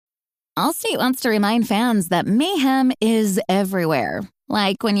Allstate wants to remind fans that mayhem is everywhere.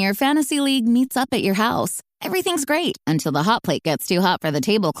 Like when your fantasy league meets up at your house. Everything's great until the hot plate gets too hot for the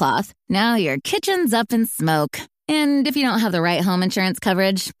tablecloth. Now your kitchen's up in smoke. And if you don't have the right home insurance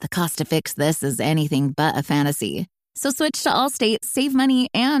coverage, the cost to fix this is anything but a fantasy. So switch to Allstate, save money,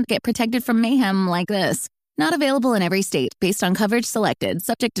 and get protected from mayhem like this. Not available in every state based on coverage selected,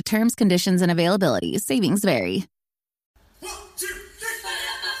 subject to terms, conditions, and availability. Savings vary. 1, 2, 3.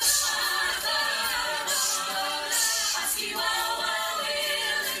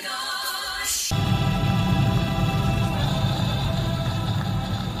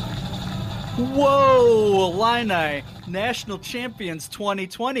 Whoa, Illini, national champions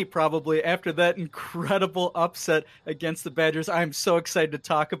 2020 probably after that incredible upset against the Badgers. I'm so excited to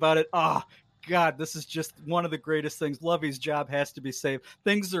talk about it. Oh, God, this is just one of the greatest things. Lovey's job has to be saved.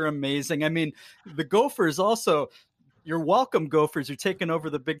 Things are amazing. I mean, the Gophers also, you're welcome, Gophers. You're taking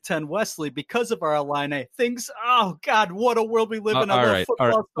over the Big Ten Wesley because of our Illini. Things, oh, God, what a world we live in. I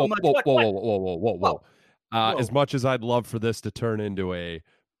love football so much. Whoa. As much as I'd love for this to turn into a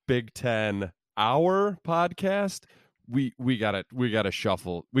Big Ten hour podcast, we gotta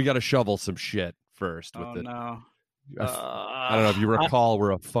shovel some shit first with it. No. I don't know if you recall,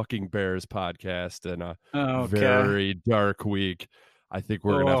 we're a fucking Bears podcast and a very dark week. I think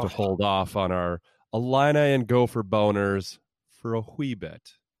we're gonna have to hold off on our Illini and Gopher boners for a wee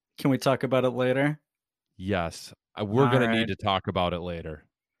bit. Can we talk about it later? Yes, we're gonna need to talk about it later.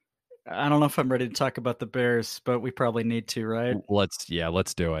 I don't know if I'm ready to talk about the Bears, but we probably need to, right? Let's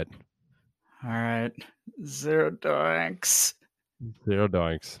do it. All right. Zero doinks.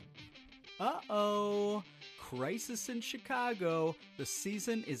 Uh-oh. Crisis in Chicago. The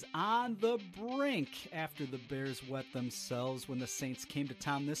season is on the brink after the Bears wet themselves when the Saints came to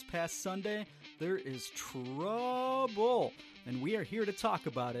town this past Sunday. There is trouble, and we are here to talk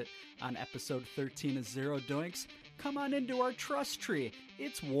about it on episode 13 of Zero Doinks. Come on into our trust tree.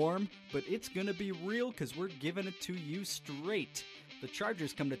 It's warm, but it's going to be real because we're giving it to you straight. The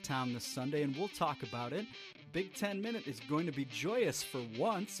Chargers come to town this Sunday, and we'll talk about it. Big Ten Minute is going to be joyous for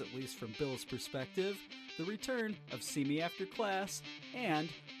once, at least from Bill's perspective. The return of See Me After Class and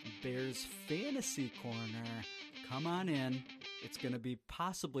Bears Fantasy Corner. Come on in. It's going to be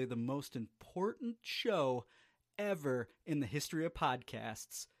possibly the most important show ever in the history of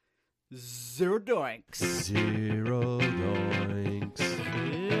podcasts. Zero doinks. Zero doinks.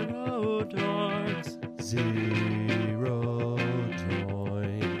 Zero doinks. Zero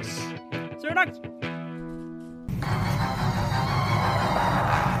doinks. Zero doinks.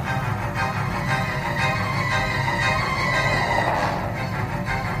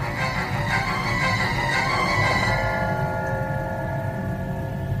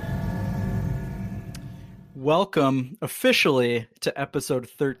 Welcome officially to episode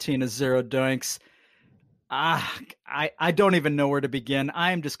 13 of Zero Doinks. I don't even know where to begin.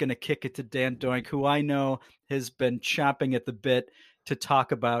 I'm just going to kick it to Dan Doink, who I know has been chomping at the bit to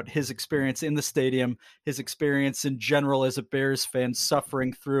talk about his experience in the stadium, his experience in general as a Bears fan,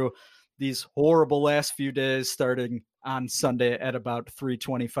 suffering through these horrible last few days starting on Sunday at about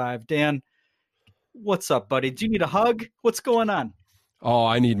 3:25. Dan, what's up, buddy? Do you need a hug? What's going on? Oh,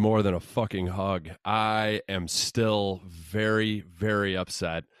 I need more than a fucking hug. I am still very, very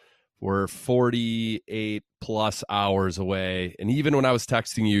upset. We're 48 plus hours away. And even when I was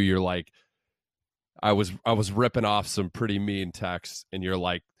texting you, you're like, I was ripping off some pretty mean texts. And you're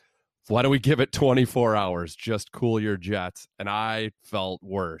like, why don't we give it 24 hours? Just cool your jets. And I felt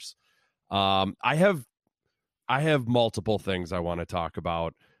worse. I have multiple things I want to talk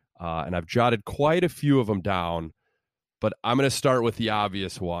about. And I've jotted quite a few of them down. But I'm going to start with the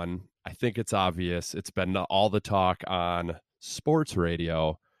obvious one. I think it's obvious. It's been all the talk on sports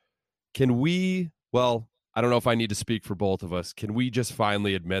radio. Can we, well, I don't know if I need to speak for both of us. Can we just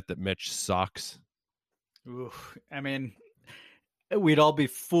finally admit that Mitch sucks? Ooh, I mean, we'd all be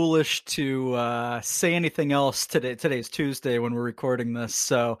foolish to say anything else today. Today's Tuesday when we're recording this.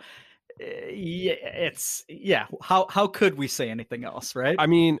 So, how could we say anything else, right? I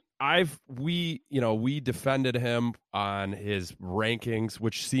mean, we defended him on his rankings,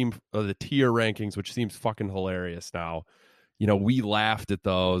 which seem the tier rankings, which seems fucking hilarious now. We laughed at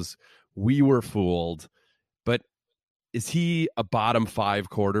those. We were fooled. But is he a bottom 5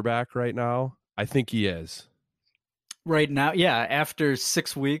 quarterback right now? I think he is. Right now, yeah. After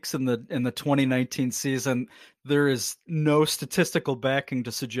 6 weeks in the 2019 season, there is no statistical backing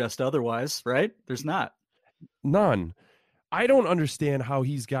to suggest otherwise, right? There's not. None. I don't understand how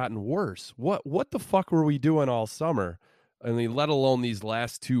he's gotten worse. What the fuck were we doing all summer? I mean, let alone these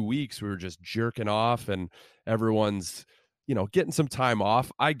last 2 weeks, we were just jerking off and everyone's, getting some time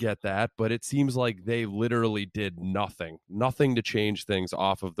off. I get that, but it seems like they literally did nothing to change things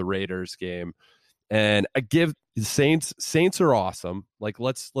off of the Raiders game. And I give the Saints are awesome. Like,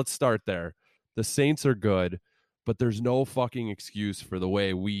 let's start there. The Saints are good, but there's no fucking excuse for the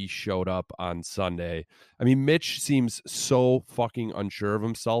way we showed up on Sunday. I mean, Mitch seems so fucking unsure of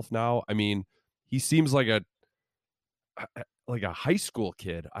himself now. I mean, he seems like a high school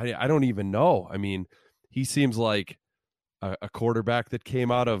kid. I don't even know. I mean, he seems like a quarterback that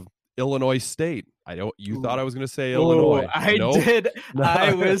came out of Illinois State. You thought I was going to say Illinois. I did.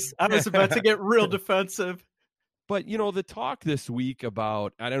 I was about to get real defensive. But, the talk this week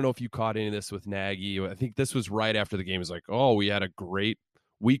about, I don't know if you caught any of this with Nagy. I think this was right after the game. It was like, oh, we had a great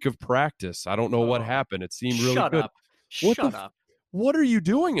week of practice. I don't know what happened. It seemed really good. Shut up. What are you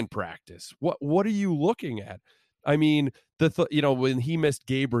doing in practice? What are you looking at? I mean, when he missed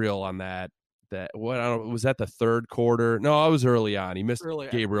Gabriel on was that the third quarter? No, it was early on. He missed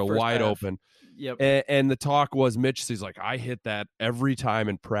Gabriel wide open. Yep. And the talk was he's like, I hit that every time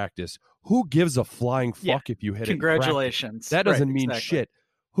in practice. Who gives a flying fuck if you hit it? Congratulations. That doesn't mean shit.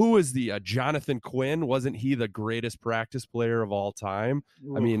 Who is the Jonathan Quinn? Wasn't he the greatest practice player of all time?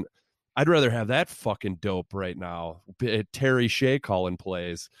 Ooh. I mean, I'd rather have that fucking dope right now. Terry Shea calling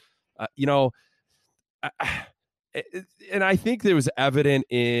plays. And I think there was evident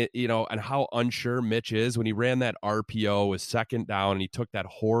in, and how unsure Mitch is when he ran that RPO with second down and he took that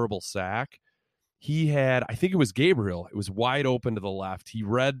horrible sack. He had, I think it was Gabriel. It was wide open to the left. He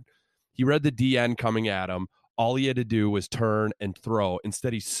read the DN coming at him. All he had to do was turn and throw.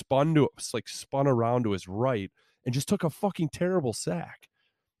 Instead, he spun around to his right and just took a fucking terrible sack.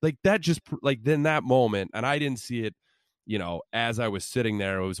 Like that, just like then that moment, and I didn't see it, as I was sitting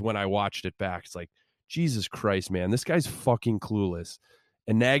there. It was when I watched it back. It's like, Jesus Christ, man, this guy's fucking clueless.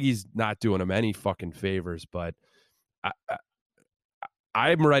 And Nagy's not doing him any fucking favors, but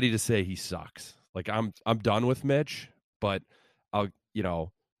I'm ready to say he sucks. Like I'm done with Mitch, but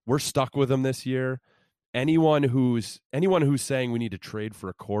we're stuck with him this year. Anyone who's saying we need to trade for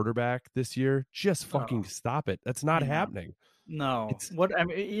a quarterback this year, just fucking stop it. That's not happening. No.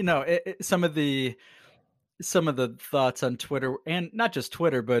 Some of the thoughts on Twitter, and not just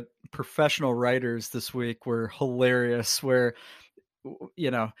Twitter, but professional writers this week were hilarious, where,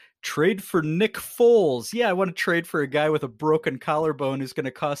 trade for Nick Foles. Yeah, I want to trade for a guy with a broken collarbone who's going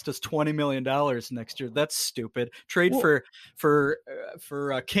to cost us $20 million next year. That's stupid. Trade for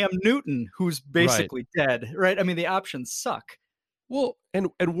Cam Newton, who's basically dead, right? I mean, the options suck. Well, and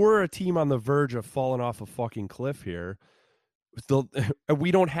we're a team on the verge of falling off a fucking cliff here.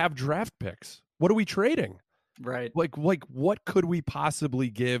 We don't have draft picks. What are we trading? Right. Like what could we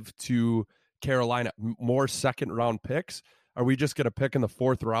possibly give to Carolina? More second round picks? Are we just going to pick in the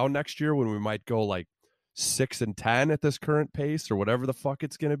fourth round next year when we might go like 6 and 10 at this current pace or whatever the fuck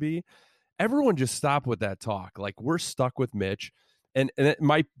it's going to be? Everyone just stop with that talk. Like, we're stuck with Mitch, and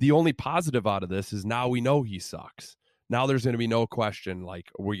the only positive out of this is now we know he sucks. Now there's going to be no question, like,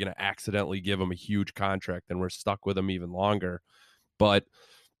 are we going to accidentally give him a huge contract and we're stuck with him even longer? But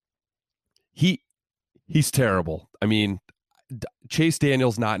he's terrible. I mean, Chase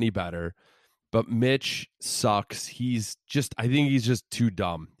Daniel's not any better, but Mitch sucks. I think he's just too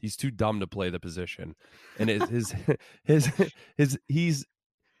dumb. He's too dumb to play the position. And he's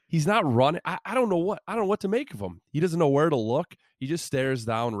not running. I don't know what to make of him. He doesn't know where to look. He just stares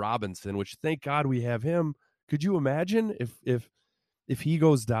down Robinson, which thank God we have him. Could you imagine if he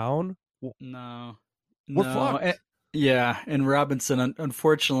goes down? No. We're fucked. And Robinson,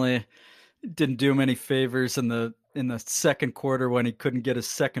 unfortunately, didn't do him any favors in the second quarter when he couldn't get his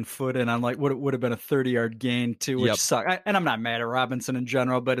second foot in on like what would have been a 30-yard gain too, which sucked. And I'm not mad at Robinson in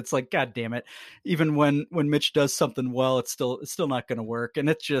general, but it's like, God damn it. Even when Mitch does something well, it's still not going to work. And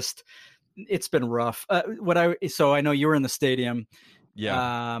it's been rough. So I know you were in the stadium.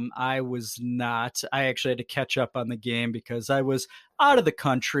 Yeah. I was not. I actually had to catch up on the game because I was out of the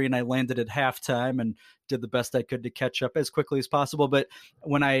country and I landed at halftime and did the best I could to catch up as quickly as possible. But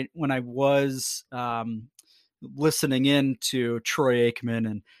when I was listening in to Troy Aikman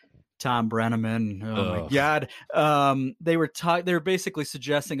and Tom Brenneman, my God, they were basically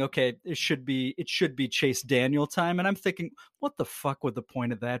suggesting, okay, it should be Chase Daniel time, and I'm thinking, what the fuck would the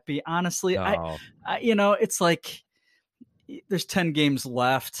point of that be? Honestly, I it's like, there's 10 games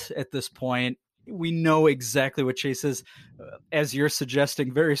left at this point. We know exactly what Chase is. As you're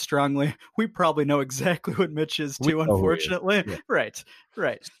suggesting very strongly, we probably know exactly what Mitch is too, unfortunately. Yeah. Right.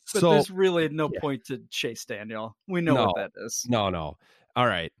 But there's really no point to Chase Daniel. We know what that is. No. All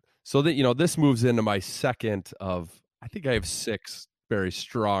right. So that, this moves into my second of, I think I have 6 very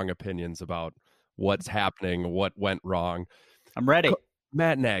strong opinions about what's happening, what went wrong. I'm ready.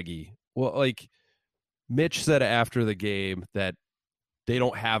 Matt Nagy. Well, like Mitch said after the game that they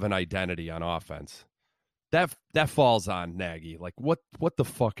don't have an identity on offense. That falls on Nagy. Like what the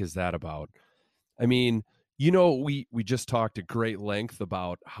fuck is that about? I mean, we just talked at great length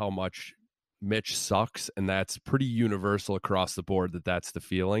about how much Mitch sucks, and that's pretty universal across the board that's the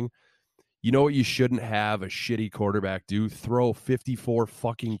feeling. You know what you shouldn't have a shitty quarterback do? Throw 54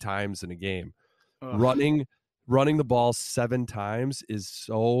 fucking times in a game. Ugh. Running the ball 7 times is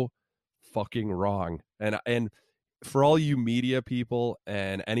so fucking wrong. And for all you media people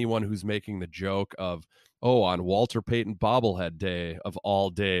and anyone who's making the joke of, oh, on Walter Payton bobblehead day of all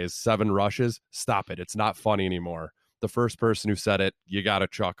days, 7 rushes, stop it. It's not funny anymore. The first person who said it, you got to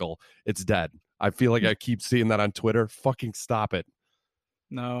chuckle. It's dead. I feel like I keep seeing that on Twitter. Fucking stop it.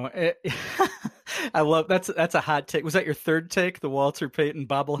 No, I love that's a hot take. Was that your third take, the Walter Payton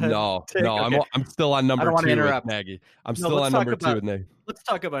bobblehead? No, take? no, Okay. I'm still on number 2 with Nagy. I'm still on number 2 with Nagy. Let's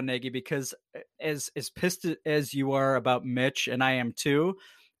talk about Nagy, because as pissed as you are about Mitch, and I am too,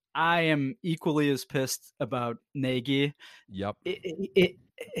 I am equally as pissed about Nagy. Yep. It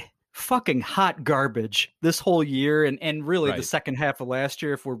fucking hot garbage this whole year, and really the second half of last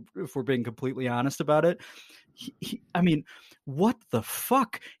year, if we're being completely honest about it. I mean, what the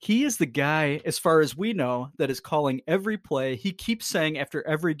fuck? He is the guy, as far as we know, that is calling every play. He keeps saying after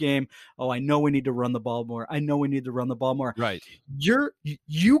every game, "Oh, I know we need to run the ball more. I know we need to run the ball more." Right.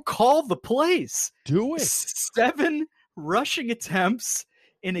 You call the plays. Do it. 7 rushing attempts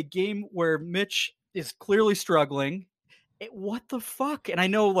in a game where Mitch is clearly struggling. What the fuck? And I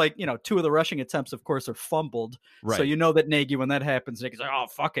know, 2 of the rushing attempts, of course, are fumbled. Right. So you know that Nagy, when that happens, Nagy's like, "Oh,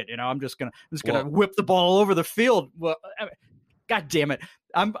 fuck it, I'm just gonna whip the ball over the field." Well, God damn it,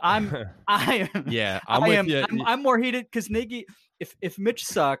 I'm more heated because Nagy. If Mitch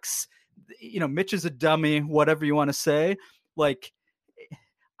sucks, Mitch is a dummy. Whatever you want to say, like.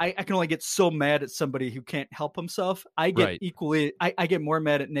 I can only get so mad at somebody who can't help himself. I get equally. I get more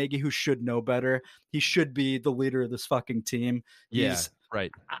mad at Nagy, who should know better. He should be the leader of this fucking team. Yeah,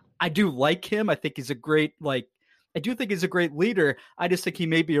 right. I do like him. I think he's a great I do think he's a great leader. I just think he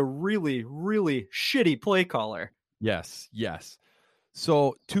may be a really, really shitty play caller. Yes.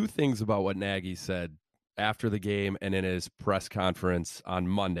 So 2 things about what Nagy said after the game and in his press conference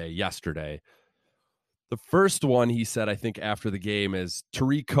on yesterday. The first one he said, I think, after the game is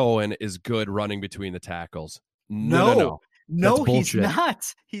Tariq Cohen is good running between the tackles. No, he's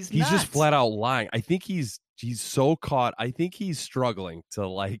not. He's just flat out lying. I think he's so caught. I think he's struggling to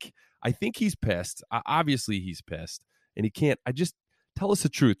I think he's pissed. Obviously he's pissed, and he can't. Just tell us the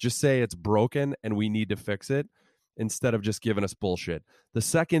truth. Just say it's broken and we need to fix it instead of just giving us bullshit. The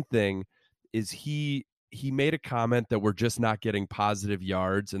second thing is he made a comment that we're just not getting positive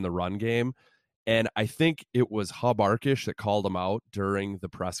yards in the run game. And I think it was Hub Arkish that called him out during the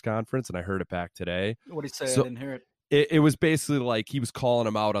press conference, and I heard it back today. What did he say? So I didn't hear it. It was basically like he was calling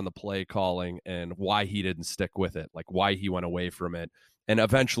him out on the play calling and why he didn't stick with it, like why he went away from it. And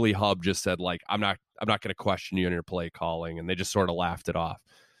eventually Hub just said, I'm not going to question you on your play calling, and they just sort of laughed it off.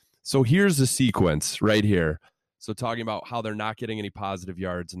 So here's the sequence right here. So talking about how they're not getting any positive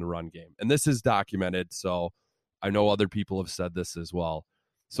yards in the run game. And this is documented, so I know other people have said this as well.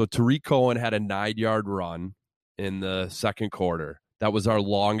 So Tariq Cohen had a 9-yard run in the second quarter. That was our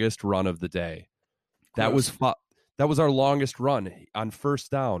longest run of the day. That was our longest run on first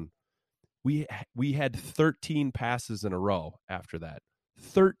down. We had 13 passes in a row after that.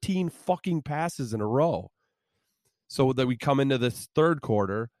 13 fucking passes in a row. So that we come into this third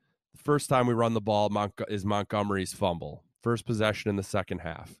quarter, the first time we run the ball is Montgomery's fumble. First possession in the second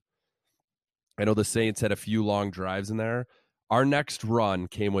half. I know the Saints had a few long drives in there. Our next run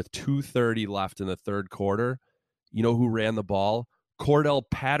came with 2:30 left in the third quarter. You know who ran the ball? Cordell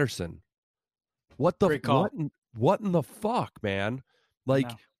Patterson. What in the fuck, man?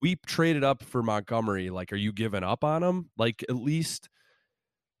 We traded up for Montgomery. Are you giving up on him? At least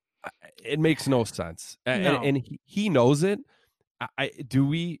it makes no sense. No. And he knows it.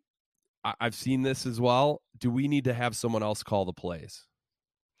 I've seen this as well. Do we need to have someone else call the plays?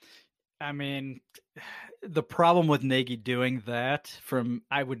 I mean, the problem with Nagy doing that,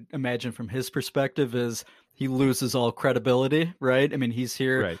 I would imagine from his perspective, is he loses all credibility, right? I mean, he's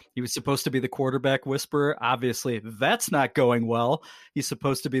here. Right. He was supposed to be the quarterback whisperer. Obviously, that's not going well. He's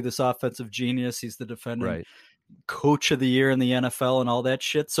supposed to be this offensive genius. He's the defending coach of the year in the NFL and all that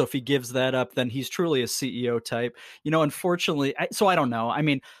shit. So if he gives that up, then he's truly a CEO type. Unfortunately, I don't know. I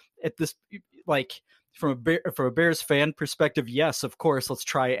mean, at this, from a Bears fan perspective, yes, of course, let's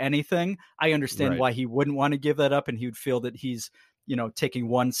try anything. I understand why he wouldn't want to give that up, and he would feel that he's taking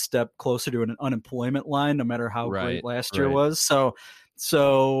one step closer to an unemployment line, no matter how great last year was. So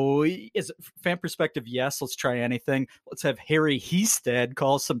is fan perspective, yes, let's try anything. Let's have Harry Hiestand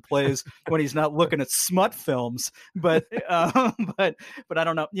call some plays when he's not looking at smut films. But but I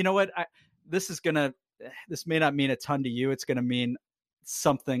don't know. You know what? This may not mean a ton to you. It's going to mean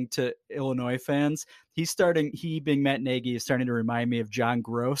something to Illinois fans. He being Matt Nagy is starting to remind me of John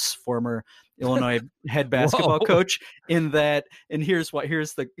Gross, former Illinois head basketball coach, in that, and here's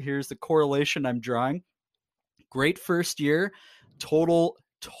the correlation I'm drawing. Great first year, total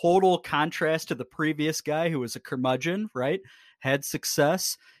contrast to the previous guy who was a curmudgeon, right? Had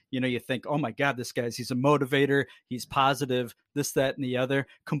success. You think, oh my God, he's a motivator. He's positive, this, that, and the other.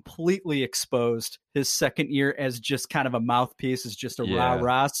 Completely exposed his second year as just kind of a mouthpiece, as just a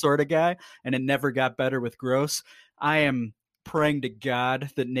rah-rah sort of guy. And it never got better with Gross. I am praying to God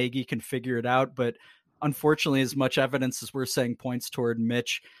that Nagy can figure it out. But unfortunately, as much evidence as we're saying points toward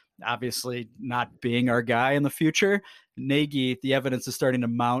Mitch obviously not being our guy in the future, Nagy, the evidence is starting to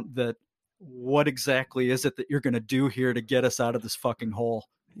mount that what exactly is it that you're going to do here to get us out of this fucking hole?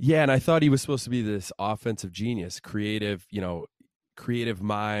 Yeah, and I thought he was supposed to be this offensive genius, creative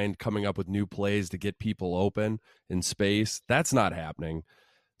mind, coming up with new plays to get people open in space. That's not happening.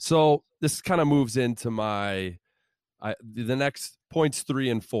 So this kind of moves into the next points 3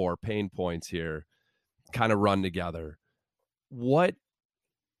 and 4, pain points here, kind of run together. Why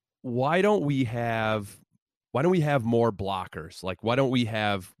don't we have more blockers? Like, we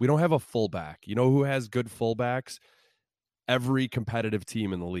don't have a fullback. You know who has good fullbacks? Every competitive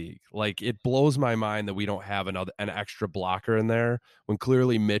team in the league. Like, it blows my mind that we don't have an extra blocker in there when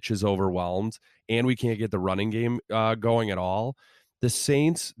clearly Mitch is overwhelmed and we can't get the running game going at all. The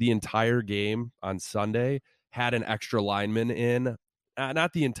Saints, the entire game on Sunday, had an extra lineman in.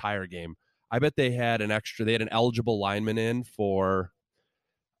 Not the entire game. I bet they had an eligible lineman in for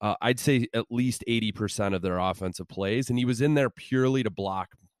I'd say at least 80% of their offensive plays, and he was in there purely to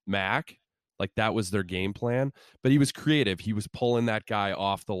block Mac. Like, that was their game plan, but he was creative. He was pulling that guy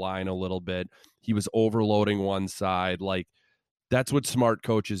off the line a little bit. He was overloading one side. Like, that's what smart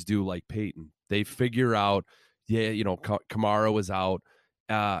coaches do, like Peyton. They figure out, Kamara was out,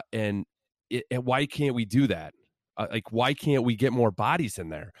 and why can't we do that? Why can't we get more bodies in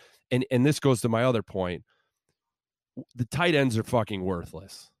there? And this goes to my other point. The tight ends are fucking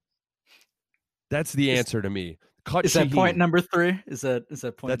worthless. That's the answer to me. Is that point number 3? Is that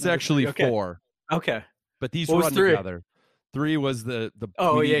point? That's actually 4. Okay. But these run together. 3 was the.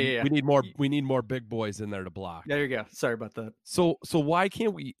 We need more big boys in there to block. There you go. Sorry about that. So why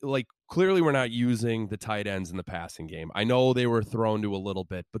can't we, clearly we're not using the tight ends in the passing game. I know they were thrown to a little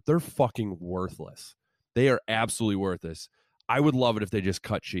bit, but they're fucking worthless. They are absolutely worthless. I would love it if they just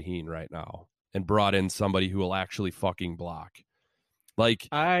cut Shaheen right now and brought in somebody who will actually fucking block. Like,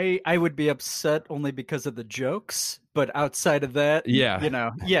 I would be upset only because of the jokes, but outside of that, there's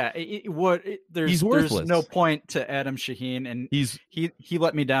no point to Adam Shaheen, and he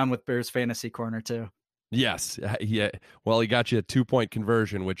let me down with Bears Fantasy Corner too. Yes, yeah. Well, he got you a 2-point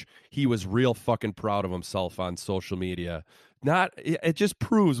conversion, which he was real fucking proud of himself on social media. It just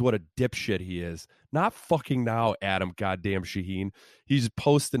proves what a dipshit he is. Not fucking now, Adam goddamn Shaheen. He's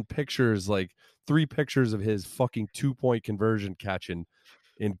posting pictures, like 3 pictures of his fucking 2-point conversion catch in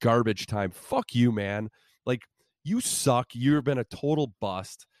garbage time. Fuck you, man. Like, you suck. You've been a total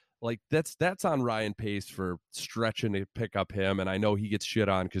bust. Like, that's on Ryan Pace for stretching to pick up him. And I know he gets shit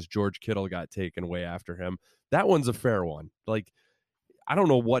on because George Kittle got taken away after him. That one's a fair one. Like, I don't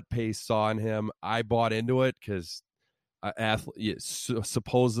know what Pace saw in him. I bought into it because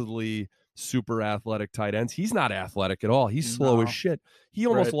supposedly super athletic tight ends. He's not athletic at all. He's slow as shit. He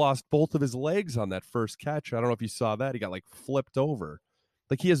almost lost both of his legs on that first catch. I don't know if you saw that. He got flipped over.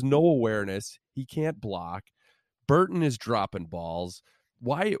 Like, he has no awareness. He can't block. Burton is dropping balls.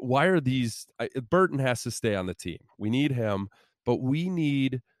 Why are these? Burton has to stay on the team. We need him, but we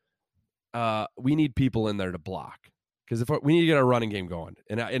need people in there to block. Because we need to get our running game going,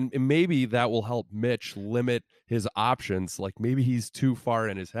 and maybe that will help Mitch limit his options. Like, maybe he's too far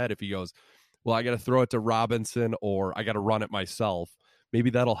in his head if he goes, well, I got to throw it to Robinson or I got to run it myself. Maybe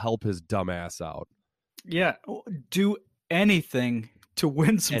that'll help his dumb ass out. Yeah, do anything to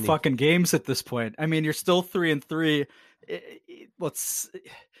win some fucking games at this point. I mean, you're still 3-3.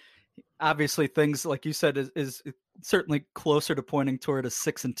 Obviously, things like you said is certainly closer to pointing toward a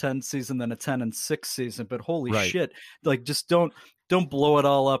 6-10 season than a 10-6 season. But holy shit, like, just don't blow it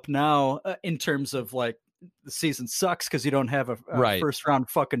all up now in terms of, like, the season sucks because you don't have a Right. first round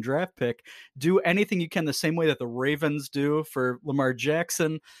fucking draft pick. Do anything you can the same way that the Ravens do for Lamar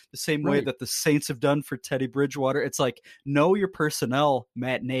Jackson, the same way Right. that the Saints have done for Teddy Bridgewater. It's like, know your personnel,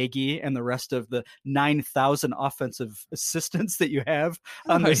 Matt Nagy, and the rest of the 9,000 offensive assistants that you have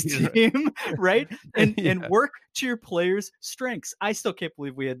on this team, right? And work to your players' strengths. I still can't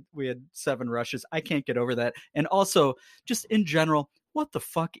believe we had 7 rushes. I can't get over that. And also, just in general, what the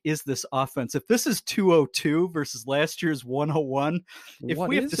fuck is this offense? If this is 202 versus last year's 101, if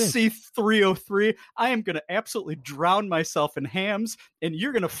we have to see 303, I am going to absolutely drown myself in hams, and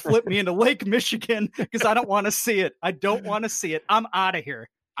you're going to flip me into Lake Michigan because I don't want to see it. I don't want to see it. I'm out of here.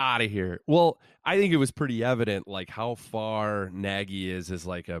 Out of here. Well, I think it was pretty evident like how far Nagy is as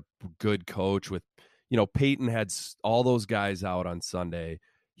like a good coach with, Peyton had all those guys out on Sunday.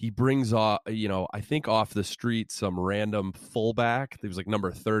 He brings off, I think off the street, some random fullback. He was like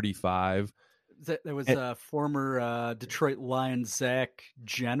number 35. There was a former Detroit Lions, Zach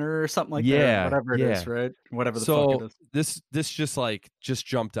Jenner or something like that. Whatever it is, right? Whatever the fuck it is. This just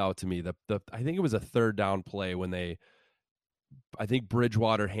jumped out to me. I think it was a third down play when I think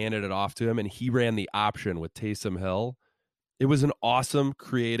Bridgewater handed it off to him and he ran the option with Taysom Hill. It was an awesome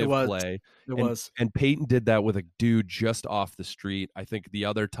creative play. It was. And Peyton did that with a dude just off the street. I think the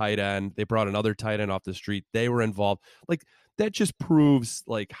other tight end, they brought another tight end off the street. They were involved. Like, that just proves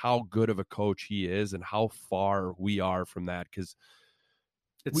like how good of a coach he is and how far we are from that. Because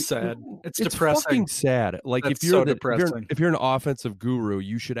it's sad. It's depressing. Fucking sad. Like, if you're an offensive guru,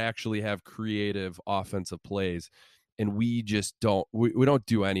 you should actually have creative offensive plays. And we just don't. We don't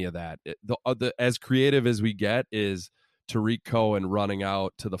do any of that. As creative as we get is Tariq Cohen running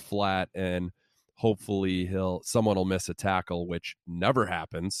out to the flat, and hopefully someone will miss a tackle, which never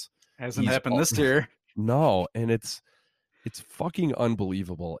happens. Hasn't happened this year. No, and it's fucking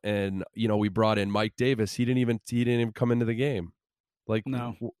unbelievable. And we brought in Mike Davis. He didn't even come into the game. Like,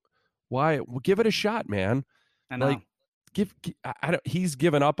 no, why? Well, give it a shot, man. I know. Like, he's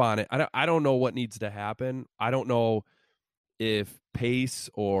given up on it. I don't know what needs to happen. I don't know if Pace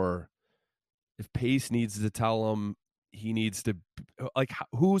needs to tell him he needs to, like,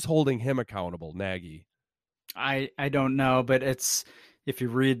 who's holding him accountable? Nagy. I don't know, but if you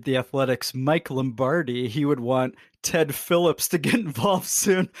read The Athletic's Mike Lombardi, he would want Ted Phillips to get involved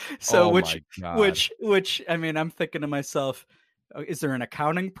soon. So which I mean, I'm thinking to myself, is there an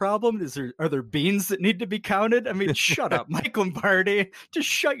accounting problem? Are there beans that need to be counted? I mean, shut up, Mike Lombardi. Just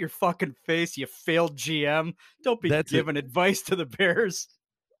shut your fucking face, you failed GM. Don't be giving advice to the Bears.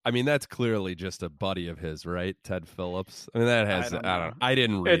 I mean, that's clearly just a buddy of his, right? Ted Phillips. I mean, that has, I don't know. I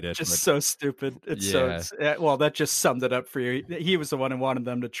didn't read it. It's just so stupid. Well, that just summed it up for you. He was the one who wanted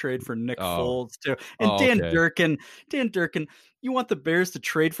them to trade for Nick Foles, too. And Dan Durkin, you want the Bears to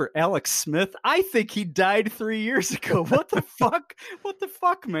trade for Alex Smith? I think he died 3 years ago. What the fuck? What the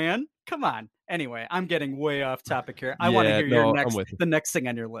fuck, man? Come on. Anyway, I'm getting way off topic here. I want to hear the next thing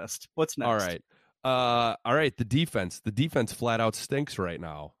on your list. What's next? All right. The defense flat out stinks right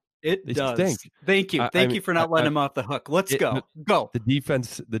now. They does. Stink. Thank you. Thank you for not letting him off the hook. Let's go.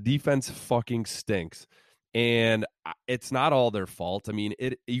 The defense fucking stinks. And it's not all their fault. I mean,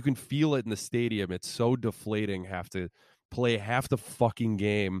 you can feel it in the stadium. It's so deflating. Have to play half the fucking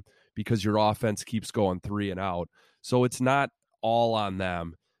game because your offense keeps going 3 and out. So it's not all on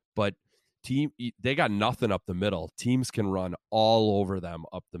them, but they got nothing up the middle. Teams can run all over them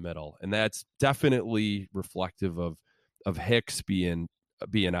up the middle, and that's definitely reflective of Hicks being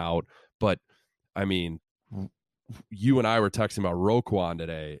out. But I mean, you and I were texting about Roquan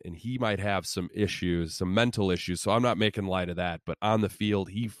today, and he might have some issues, some mental issues. So I'm not making light of that, but on the field,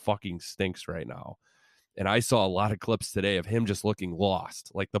 he fucking stinks right now. And I saw a lot of clips today of him just looking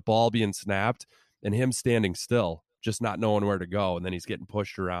lost, like the ball being snapped and him standing still, just not knowing where to go, and then he's getting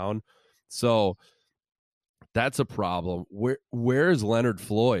pushed around. So that's a problem. Where is Leonard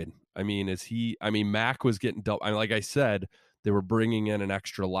Floyd? I mean, Mac was getting double. I mean, like I said, they were bringing in an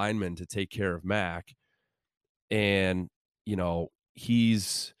extra lineman to take care of Mac. And,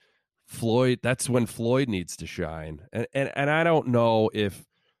 he's Floyd. That's when Floyd needs to shine. And I don't know if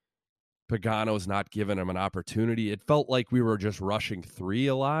Pagano's not giving him an opportunity. It felt like we were just rushing 3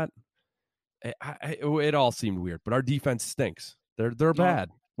 a lot. It all seemed weird, but our defense stinks. They're bad.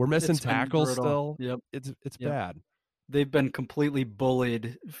 We're missing tackles still. Yep. It's bad. They've been completely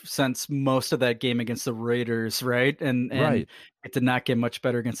bullied since most of that game against the Raiders, right? And right. It did not get much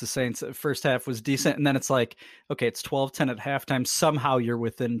better against the Saints. The first half was decent, and then it's like, okay, it's 12-10 at halftime. Somehow you're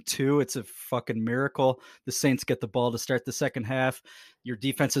within 2. It's a fucking miracle. The Saints get the ball to start the second half. Your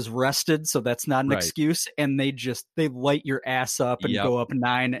defense is rested, so that's not an excuse, and they light your ass up and go up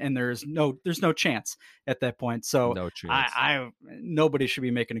 9, and there's no chance at that point. So no chance. Nobody should be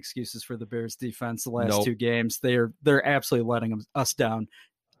making excuses for the Bears defense the last 2 games. They're absolutely letting us down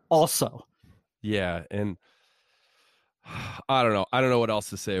also. Yeah, and I don't know. I don't know what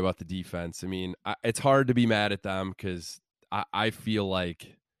else to say about the defense. I mean, it's hard to be mad at them because I feel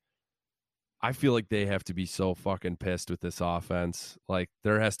like they have to be so fucking pissed with this offense. Like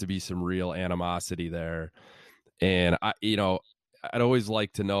there has to be some real animosity there. And I'd always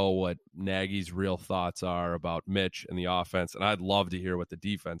like to know what Nagy's real thoughts are about Mitch and the offense. And I'd love to hear what the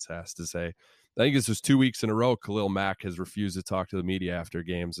defense has to say. I think this was 2 weeks in a row. Khalil Mack has refused to talk to the media after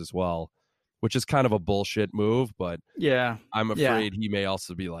games as well, which is kind of a bullshit move, but yeah, I'm afraid he may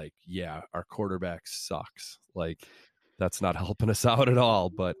also be like, yeah, our quarterback sucks. Like that's not helping us out at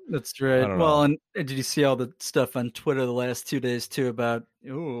all, but that's right. Well, and did you see all the stuff on Twitter the last 2 days too about,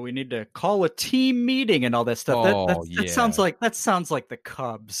 we need to call a team meeting and all that stuff. That sounds like the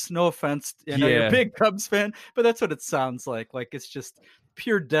Cubs. No offense. I know you're a big Cubs fan, but that's what it sounds like. Like it's just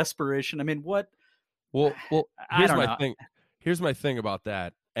pure desperation. I mean, what? Well, here's my thing. Here's my thing about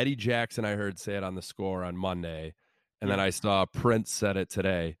that. Eddie Jackson, I heard say it on The Score on Monday, and then I saw Prince said it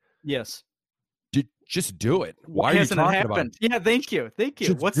today. Yes. Just do it. Why are you talking about it? Yeah, thank you.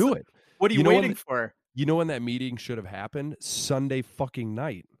 Just do it. What are you waiting for? You know when that meeting should have happened? Sunday fucking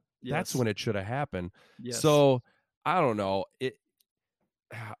night. Yes. That's when it should have happened. Yes. So, I don't know.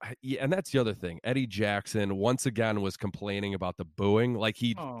 And that's the other thing. Eddie Jackson once again was complaining about the booing. Like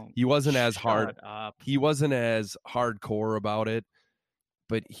he wasn't as hard. He wasn't as hardcore about it.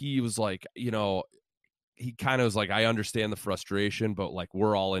 But he was like, he kind of was like, I understand the frustration, but like,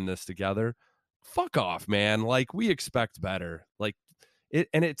 we're all in this together. Fuck off, man. Like, we expect better. Like,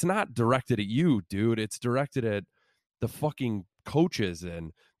 and it's not directed at you, dude. It's directed at the fucking coaches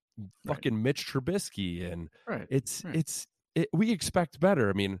and fucking Mitch Trubisky. And we expect better.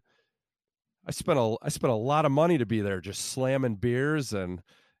 I mean, I spent a lot of money to be there just slamming beers and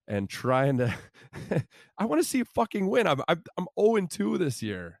trying to I want to see a fucking win. I'm 0-2 this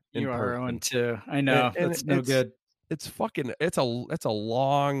year. You are 0-2. I know. And that's no good. It's a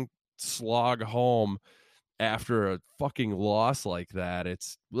long slog home after a fucking loss like that.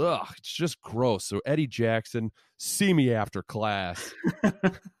 It's just gross. So Eddie Jackson, see me after class.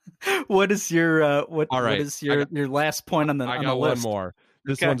 What is your what is your last point on the I got one more.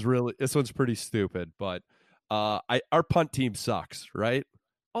 This one's pretty stupid, but our punt team sucks, right?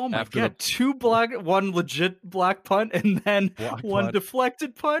 Oh my God! 1 legit block punt and then one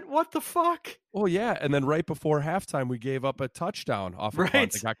deflected punt. What the fuck? Oh yeah, and then right before halftime, we gave up a touchdown off a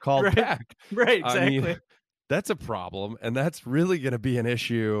punt that got called back. Right, exactly. I mean, that's a problem, and that's really going to be an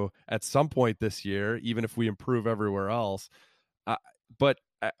issue at some point this year, even if we improve everywhere else. But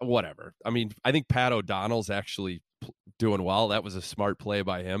whatever. I mean, I think Pat O'Donnell's actually doing well. That was a smart play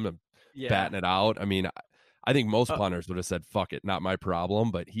by him and batting it out. I mean, I think most punters would have said, fuck it, not my problem,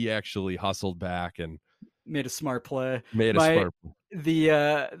 but he actually hustled back and made a smart play. The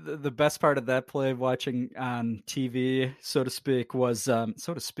best part of that play watching on TV, so to speak, was so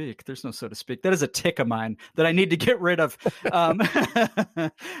to speak. There's no so to speak. That is a tick of mine that I need to get rid of.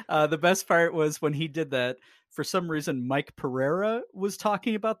 The best part was when he did that. For some reason, Mike Pereira was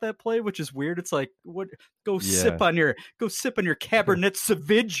talking about that play, which is weird. It's like, what? Go sip on your Cabernet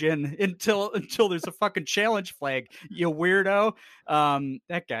Sauvignon until there's a fucking challenge flag, you weirdo.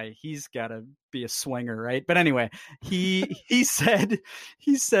 That guy, he's got to be a swinger, right? But anyway, he said,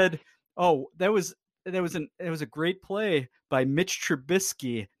 oh, that was a great play by Mitch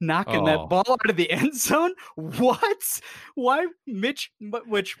Trubisky knocking that ball out of the end zone. What? Why Mitch?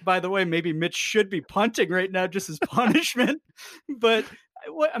 Which, by the way, maybe Mitch should be punting right now just as punishment. But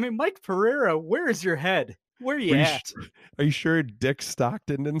I mean, Mike Pereira, where is your head? Where are you at? Are you sure Dick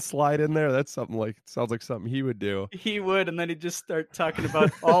Stockton didn't slide in there? That's sounds like something he would do. He would, and then he'd just start talking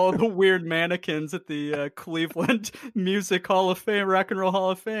about all the weird mannequins at the Cleveland Music Hall of Fame, Rock and Roll Hall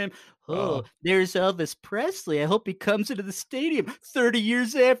of Fame. Oh, there's Elvis Presley. I hope he comes into the stadium 30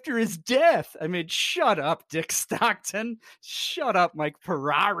 years after his death. I mean, shut up, Dick Stockton. Shut up, Mike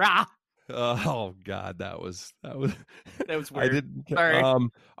Pereira. Oh God, that was weird. I didn't. Sorry. All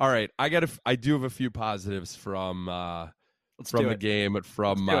right, I do have a few positives from the game, but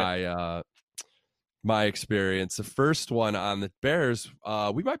from my experience. The first one on the Bears,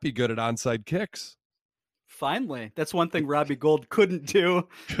 we might be good at onside kicks. Finally, that's one thing Robbie Gould couldn't do.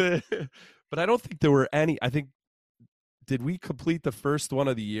 But I don't think there were any. I think did we complete the first one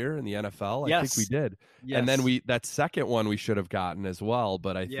of the year in the NFL? I think we Yes. did. Yes. And then that second one we should have gotten as well,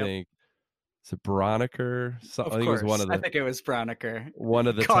 but I think is it Broniker? I think it was I think it was Broniker. One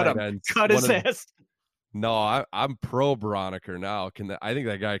of the Caught tight him. ends. Cut his ass. No, I'm pro Broniker now. I think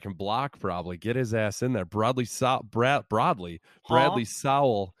that guy can block probably. Get his ass in there. Bradley Sowell.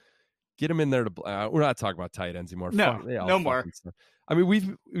 Get him in there to. We're not talking about tight ends anymore. No, no more. I mean,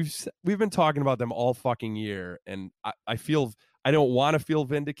 we've been talking about them all fucking year, and I feel I don't want to feel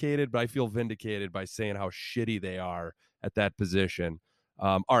vindicated, but I feel vindicated by saying how shitty they are at that position.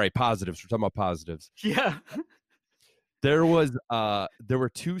 All right, positives. We're talking about positives. Yeah. There were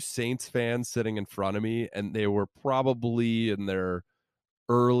two Saints fans sitting in front of me, and they were probably in their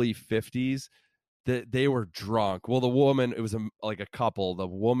early 50s. They were drunk. Well, the woman, it was like a couple. The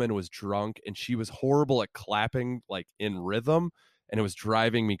woman was drunk, and she was horrible at clapping, like in rhythm, and it was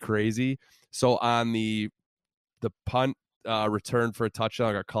driving me crazy. So on the punt return for a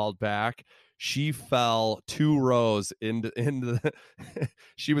touchdown got called back. She fell 2 rows into the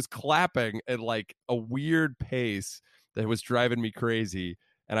she was clapping at like a weird pace that was driving me crazy.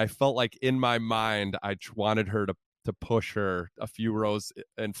 And I felt like in my mind, I wanted her to push her a few rows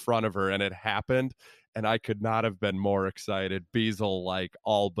in front of her, and it happened. And I could not have been more excited. Beazle like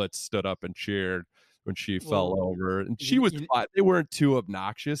all but stood up and cheered when she fell over. And she was fine. They weren't too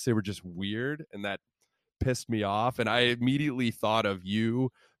obnoxious. They were just weird. And that pissed me off. And I immediately thought of you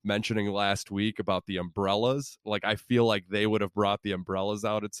mentioning last week about the umbrellas. Like, I feel like they would have brought the umbrellas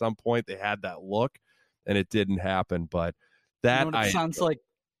out at some point. They had that look, and it didn't happen. But that sounds like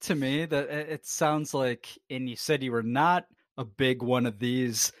to me, that it sounds like, and you said you were not a big one of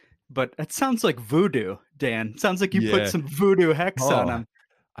these, but it sounds like voodoo, Dan. It sounds like you put some voodoo hex on them.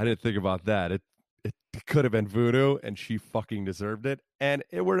 I didn't think about that. It could have been voodoo, and she fucking deserved it. And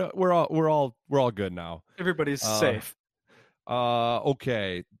we're all good now. Everybody's safe.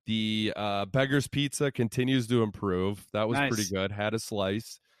 Okay. The Beggar's Pizza continues to improve. That was pretty good. Had a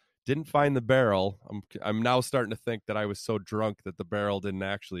slice. Didn't find the barrel. I'm now starting to think that I was so drunk that the barrel didn't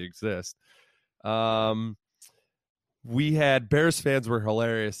actually exist. We had Bears fans were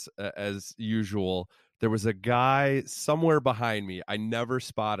hilarious as usual. There was a guy somewhere behind me. I never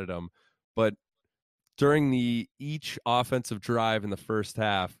spotted him, but during each offensive drive in the first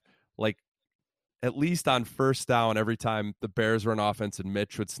half, like at least on first down, every time the Bears were on offense and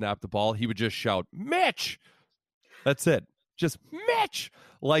Mitch would snap the ball, he would just shout, "Mitch!" That's it. Just Mitch.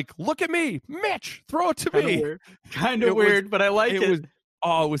 Like, look at me, Mitch, throw it to me. Kind of weird, but I like it. It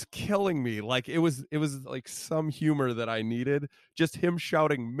was killing me. Like it was like some humor that I needed. Just him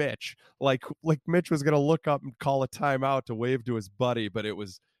shouting Mitch, like Mitch was gonna look up and call a timeout to wave to his buddy, but it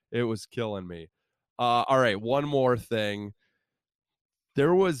was killing me. All right, one more thing.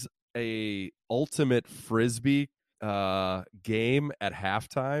 There was a ultimate frisbee game at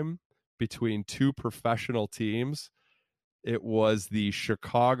halftime between two professional teams. It was the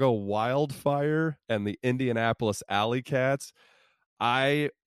Chicago Wildfire and the Indianapolis Alley Cats. I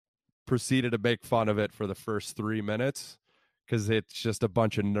proceeded to make fun of it for the first 3 minutes because it's just a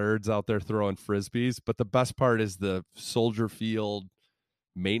bunch of nerds out there throwing frisbees. But the best part is the Soldier Field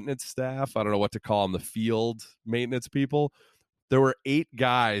maintenance staff. I don't know what to call them, the field maintenance people. There were 8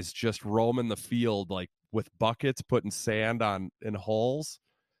 guys just roaming the field, like with buckets, putting sand in holes.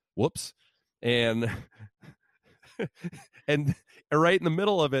 Whoops. And and right in the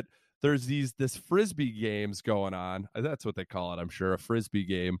middle of it, there's this frisbee games going on. That's what they call it, I'm sure, a frisbee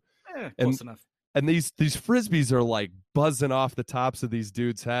game. Close enough. And these frisbees are like buzzing off the tops of these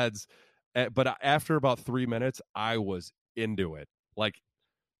dudes' heads. But after about 3 minutes, I was into it. Like,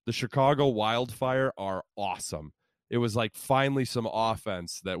 the Chicago Wildfire are awesome. It was like finally some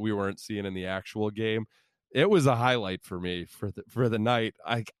offense that we weren't seeing in the actual game. It was a highlight for me for the night.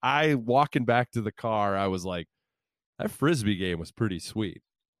 I walking back to the car, I was like, that frisbee game was pretty sweet.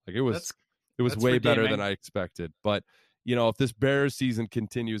 Like it was way better than I expected. But if this Bears season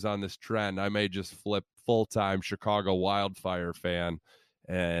continues on this trend, I may just flip full-time Chicago Wildfire fan.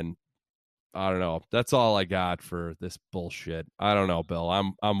 And I don't know. That's all I got for this bullshit. I don't know, Bill.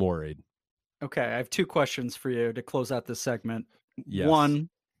 I'm worried. Okay, I have 2 questions for you to close out this segment. Yes. One,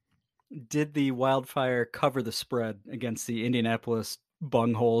 did the Wildfire cover the spread against the Indianapolis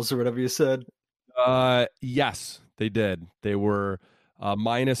bungholes or whatever you said? Yes, they did. They were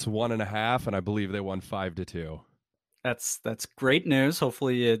 -1.5, and I believe they won 5-2. That's great news.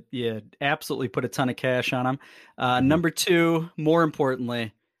 Hopefully you absolutely put a ton of cash on them. Number 2, more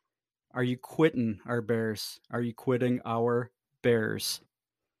importantly, are you quitting our Bears? Are you quitting our Bears?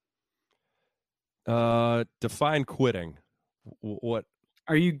 Define quitting. What?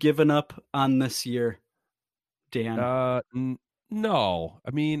 Are you giving up on this year? Dan? No.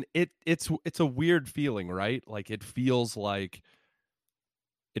 I mean, it's a weird feeling, right? Like it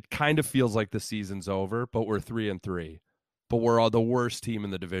kind of feels like the season's over, but we're 3-3. But we're all the worst team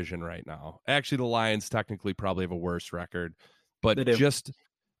in the division right now. Actually, the Lions technically probably have a worse record, but They do. just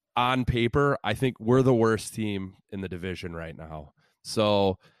on paper, I think we're the worst team in the division right now.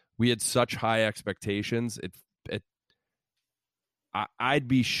 So we had such high expectations. I'd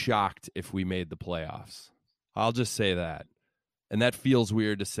be shocked if we made the playoffs. I'll just say that. And that feels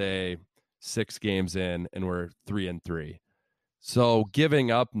weird to say 6 games in and we're 3-3. So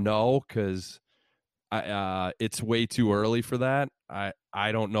giving up, no, because it's way too early for that.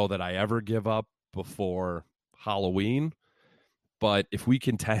 I don't know that I ever give up before Halloween. But if we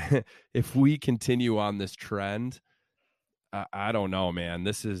continue on this trend, I don't know, man.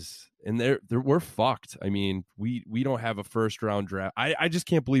 This is we're fucked. I mean, we don't have a first round draft. I just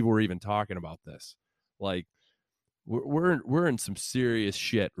can't believe we're even talking about this. Like we're in some serious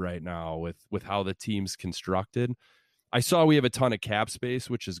shit right now with how the team's constructed. I saw we have a ton of cap space,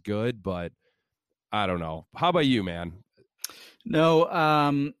 which is good, but I don't know. How about you, man? No,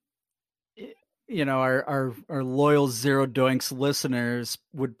 our loyal Zero Doinks listeners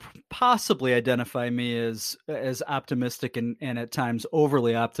would possibly identify me as optimistic and at times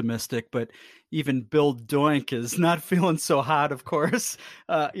overly optimistic, but even Bill Doink is not feeling so hot, of course.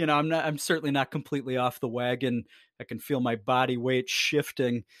 I'm certainly not completely off the wagon. I can feel my body weight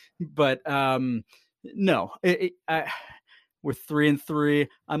shifting, but no, we're 3-3.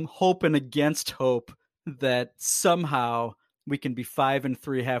 I'm hoping against hope that somehow we can be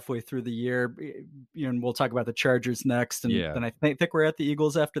 5-3 halfway through the year. And we'll talk about the Chargers next. And then I think we're at the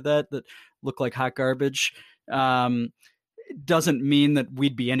Eagles after that look like hot garbage. Doesn't mean that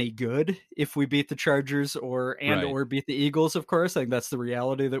we'd be any good if we beat the Chargers or beat the Eagles, of course. I think that's the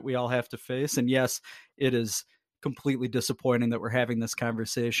reality that we all have to face. And yes, it is completely disappointing that we're having this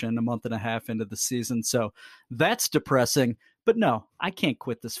conversation a month and a half into the season. So that's depressing. But no, I can't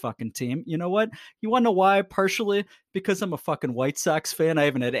quit this fucking team. You know what? You want to know why? Partially because I'm a fucking White Sox fan. I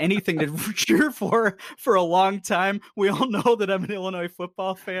haven't had anything to cheer for a long time. We all know that I'm an Illinois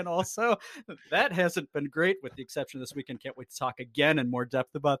football fan also. That hasn't been great with the exception of this weekend. Can't wait to talk again in more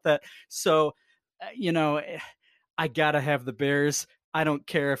depth about that. So, I got to have the Bears. I don't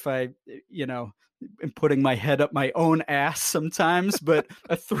care if I, am putting my head up my own ass sometimes, but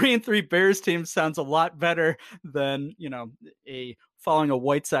a 3-3 Bears team sounds a lot better than, following a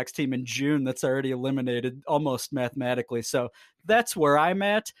White Sox team in June that's already eliminated almost mathematically. So that's where I'm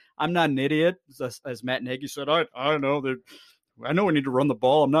at. I'm not an idiot. As Matt Nagy said, I know that I know we need to run the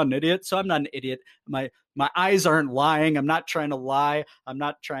ball. I'm not an idiot. So I'm not an idiot. My eyes aren't lying. I'm not trying to lie. I'm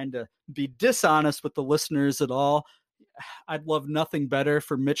not trying to be dishonest with the listeners at all. I'd love nothing better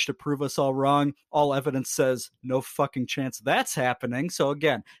for Mitch to prove us all wrong. All evidence says no fucking chance that's happening. So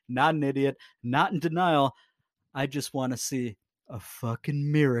again, not an idiot, not in denial. I just want to see a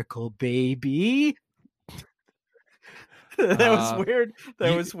fucking miracle, baby. That was weird.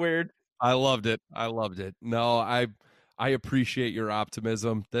 That was weird. I loved it. No, I appreciate your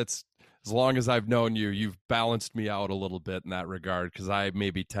optimism. That's as long as I've known you, you've balanced me out a little bit in that regard because I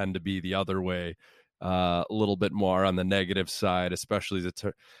maybe tend to be the other way. A little bit more on the negative side, especially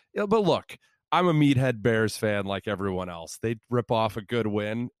but look, I'm a meathead Bears fan like everyone else. They rip off a good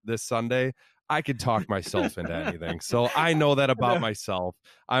win this Sunday. I could talk myself into anything. So I know that about myself.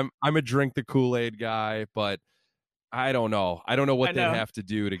 I'm a drink the Kool-Aid guy, but I don't know. I don't know what they'd have to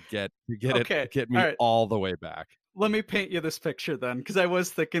do to get me all the way back. Let me paint you this picture then, because I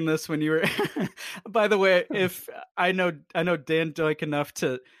was thinking this when you were. By the way, if I know Dan Doink enough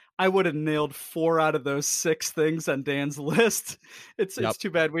I would have nailed 4 out of those 6 things on Dan's list. It's too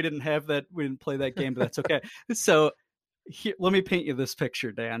bad we didn't have that. We didn't play that game, but that's okay. So here, let me paint you this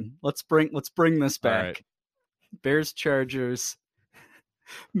picture, Dan. Let's bring this back. Right. Bears Chargers.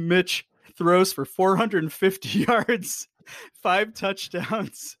 Mitch throws for 450 yards, 5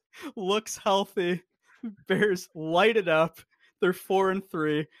 touchdowns, looks healthy. Bears light it up. They're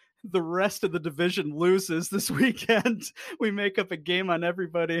 4-3. The rest of the division loses this weekend. We make up a game on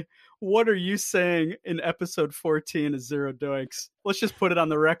everybody. What are you saying in episode 14 of Zero Doinks? Let's just put it on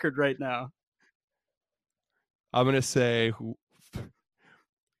the record right now. I'm going to say,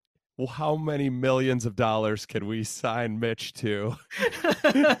 well, how many millions of dollars can we sign Mitch to?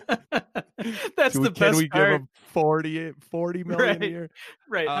 That's the best part. Can we give him 40 million a year?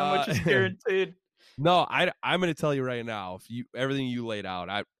 Right. How much is guaranteed? No, I'm going to tell you right now. Everything you laid out,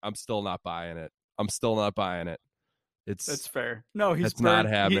 I'm still not buying it. That's fair. No, he's not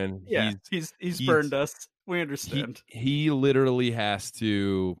happening. He's burned us. We understand. He literally has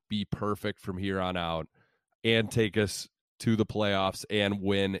to be perfect from here on out. and take us to the playoffs and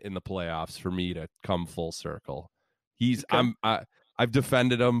win in the playoffs for me to come full circle. Okay. I've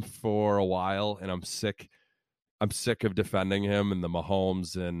defended him for a while, and I'm sick of defending him and the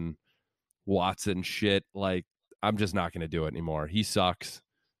Mahomes and Watson shit. Like, I'm just not going to do it anymore. He sucks,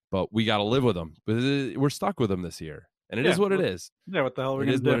 but we got to live with him. But we're stuck with him this year, and it is what it is. Yeah, what the hell are we It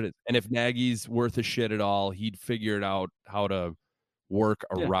going is to do? what it is. And if Nagy's worth a shit at all, he'd figured out how to work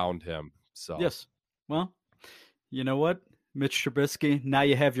around him. So yes. Well, you know what, Mitch Trubisky? Now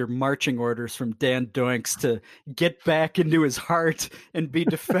you have your marching orders from Dan Doinks to get back into his heart and be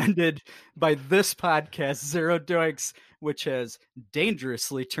defended by this podcast, Zero Doinks, which has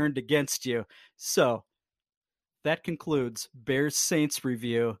dangerously turned against you. So that concludes Bears Saints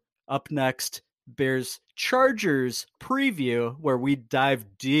review. Up next, Bears Chargers preview, where we dive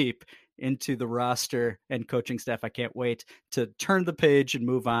deep into the roster and coaching staff. I can't wait to turn the page and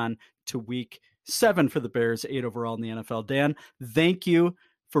move on to week 7 for the Bears, 8 overall in the NFL. Dan, thank you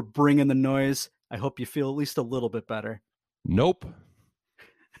for bringing the noise. I hope you feel at least a little bit better. Nope.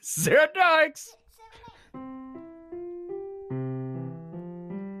 Zero Doinks!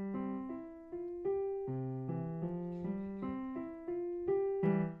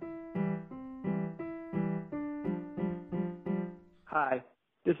 Hi,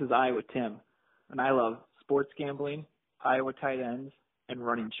 this is Iowa Tim, and I love sports gambling, Iowa tight ends, and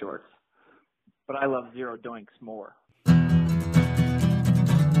running shorts. But I love Zero Doinks more.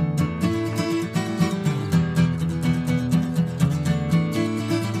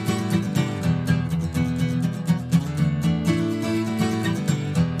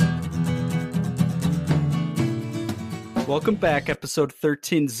 Welcome back, episode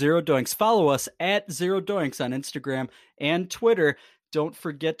 13, Zero Doinks. Follow us at Zero Doinks on Instagram and Twitter. Don't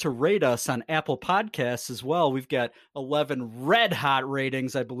forget to rate us on Apple Podcasts as well. We've got 11 red hot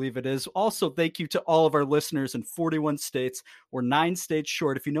ratings, I believe it is. Also, thank you to all of our listeners in 41 states. We're 9 states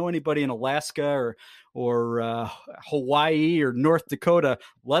short. If you know anybody in Alaska or Hawaii or North Dakota,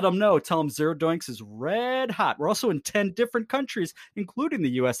 let them know. Tell them Zero Doinks is red hot. We're also in 10 different countries, including the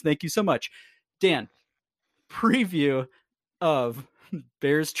U.S. Thank you so much. Dan, preview of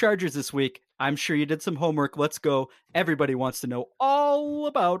Bears Chargers this week. I'm sure you did some homework. Let's go. Everybody wants to know all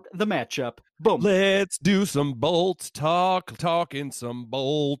about the matchup. Boom. Let's do some bolts talking some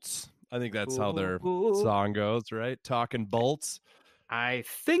bolts. I think that's how their song goes, right? Talking bolts. I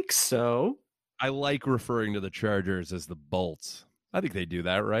think so. I like referring to the Chargers as the Bolts. I think they do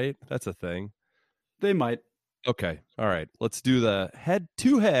that, right? That's a thing. They might. Okay. All right. Let's do the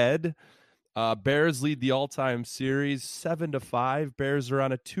head-to-head. Bears lead the all-time series 7-5. Bears are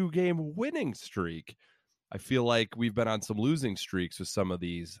on a 2-game winning streak. I feel like we've been on some losing streaks with some of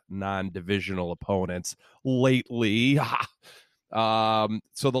these non-divisional opponents lately. So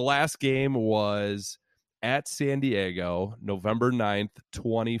the last game was at San Diego, November 9th,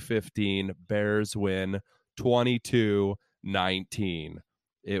 2015. Bears win 22-19.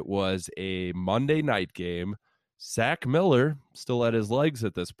 It was a Monday night game. Zach Miller, still at his legs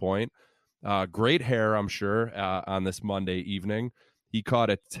at this point. Great hair, I'm sure, on this Monday evening. He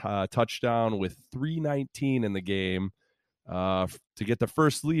caught a touchdown with 3:19 in the game to get the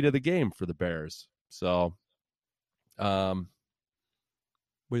first lead of the game for the Bears. So, what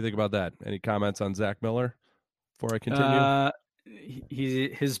do you think about that? Any comments on Zach Miller before I continue?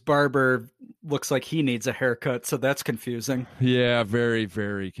 His barber looks like he needs a haircut, so that's confusing. Yeah, very,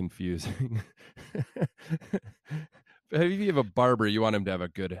 very confusing. If you have a barber, you want him to have a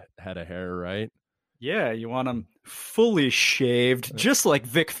good head of hair, right? Yeah, you want him fully shaved, just like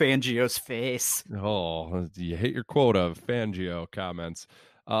Vic Fangio's face. Oh, you hit your quota of Fangio comments.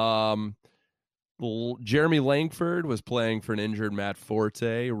 Jeremy Langford was playing for an injured Matt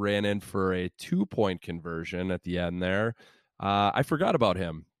Forte, ran in for a 2-point conversion at the end there. I forgot about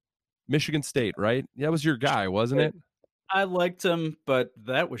him. Michigan State, right? That was your guy, wasn't it? I liked him, but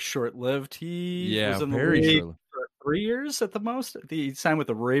that was short-lived. He was in the very league short. for 3 years at the most. He signed with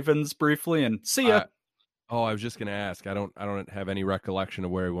the Ravens briefly, and see ya. I was just going to ask. I don't have any recollection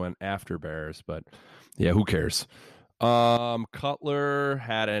of where he went after Bears, but yeah, who cares? Cutler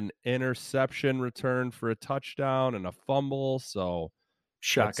had an interception return for a touchdown and a fumble, so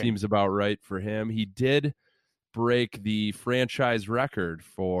Shocking. That seems about right for him. He did break the franchise record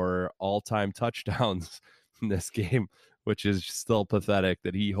for all-time touchdowns in this game, which is still pathetic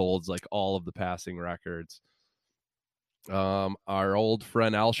that he holds like all of the passing records. Our old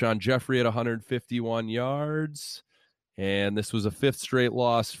friend Alshon Jeffrey at 151 yards, and this was a 5th straight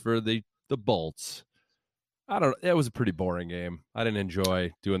loss for the Bolts. It was a pretty boring game. I didn't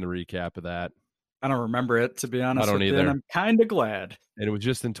enjoy doing the recap of that. I don't remember it, to be honest. I don't either. And I'm kind of glad. And it was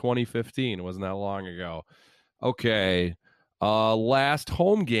just in 2015. It wasn't that long ago. Okay. Last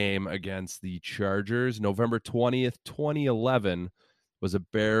home game against the Chargers, November 20th, 2011, was a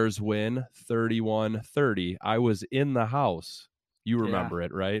Bears win, 31-30. I was in the house. You remember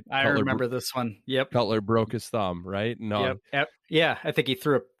it, right? I remember this one. Yep. Cutler broke his thumb, right? No. Yep. Yeah, I think he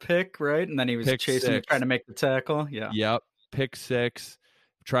threw a pick, right? And then he was Pick chasing, six. trying to make the tackle. Yeah. Yep. Pick six.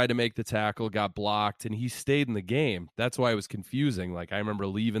 Tried to make the tackle, got blocked, and he stayed in the game. That's why it was confusing. Like, I remember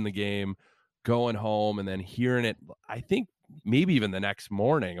leaving the game, going home, and then hearing it, I think maybe even the next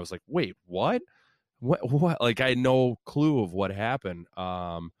morning. I was like, wait, what? What? Like, I had no clue of what happened.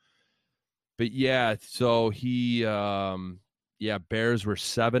 But yeah, so he Bears were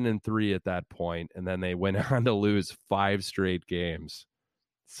 7-3 at that point, and then they went on to lose 5 straight games.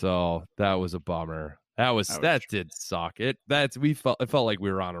 So that was a bummer. That did suck. It felt like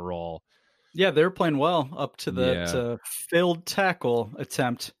we were on a roll. Yeah, they were playing well up to that failed tackle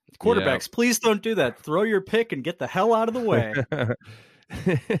attempt. Quarterbacks, please don't do that. Throw your pick and get the hell out of the way.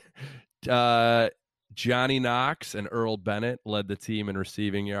 Johnny Knox and Earl Bennett led the team in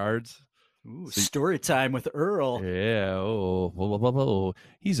receiving yards. Ooh, story time with Earl. Yeah. Oh.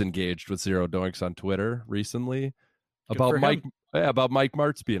 He's engaged with Zero Doinks on Twitter recently about Mike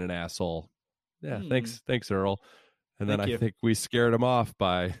Martz being an asshole. Yeah, thanks, Earl. And then I think we scared him off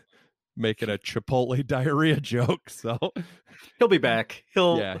by making a Chipotle diarrhea joke. So he'll be back.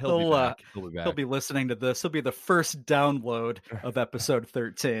 He'll be listening to this. He'll be the first download of episode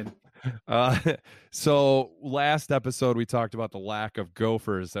 13. So last episode we talked about the lack of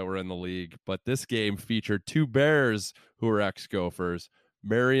Gophers that were in the league, but this game featured 2 Bears who were ex-Gophers,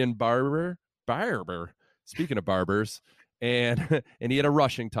 Marion Barber. Speaking of Barbers, and he had a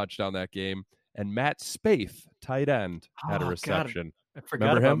rushing touchdown that game. And Matt Spaeth, tight end, had a reception. God, I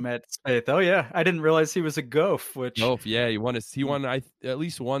forgot about Matt Spaeth. Oh yeah, I didn't realize he was a Goph. Yeah, he won at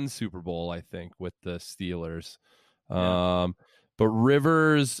least one Super Bowl, I think, with the Steelers. Yeah. But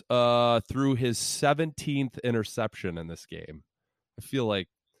Rivers threw his 17th interception in this game. I feel like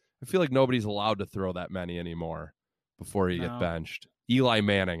nobody's allowed to throw that many anymore before you get benched. Eli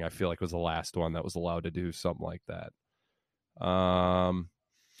Manning, I feel like, was the last one that was allowed to do something like that.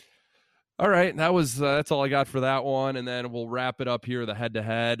 All right, that's all I got for that one, and then we'll wrap it up here. The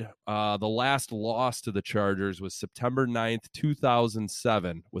head-to-head. The last loss to the Chargers was September 9th,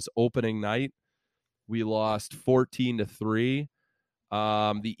 2007. Was opening night. We lost 14-3.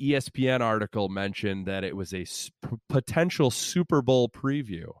 The ESPN article mentioned that it was a potential Super Bowl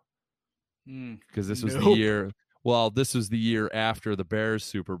preview because this was the year. Well, this was the year after the Bears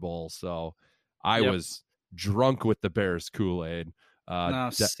Super Bowl, so I was drunk with the Bears Kool-Aid.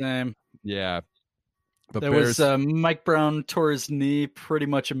 Same. Yeah. But there was Mike Brown tore his knee pretty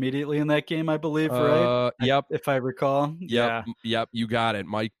much immediately in that game, I believe, right? Yep. If I recall. Yep. You got it.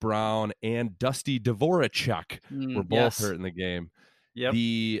 Mike Brown and Dusty Dvorak were both hurt in the game. Yep.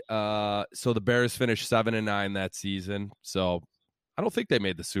 So the Bears finished 7-9 that season. So I don't think they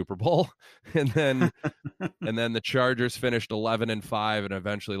made the Super Bowl. and then the Chargers finished 11-5 and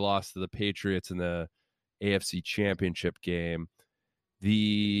eventually lost to the Patriots in the AFC Championship game.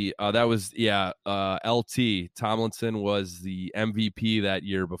 LT Tomlinson was the MVP that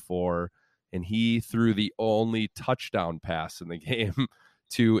year before, and he threw the only touchdown pass in the game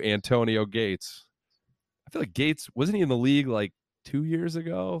to Antonio Gates. I feel like Gates, wasn't he in the league like 2 years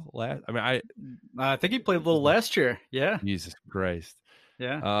ago? I think he played a little last year. Yeah. Jesus Christ.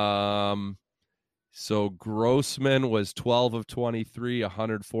 Yeah. So Grossman was 12 of 23,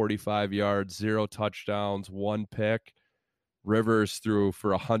 145 yards, 0 touchdowns, 1 pick. Rivers threw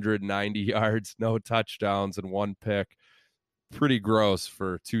for 190 yards, no touchdowns, and 1 pick. Pretty gross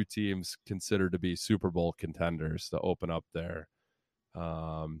for 2 teams considered to be Super Bowl contenders to open up there.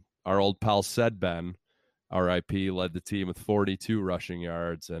 Our old pal Sedben, R.I.P., led the team with 42 rushing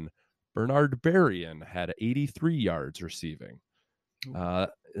yards, and Bernard Berrien had 83 yards receiving.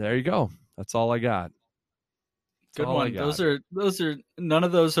 There you go. That's all I got. Good one. Those are none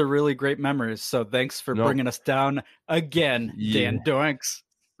of those are really great memories. So thanks for bringing us down again, Dan Doinks.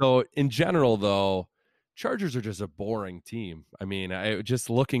 So in general, though, Chargers are just a boring team. I mean, just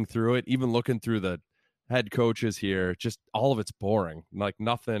looking through it, even looking through the head coaches here, just all of it's boring. Like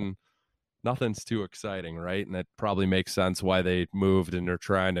nothing's too exciting, right? And that probably makes sense why they moved and they're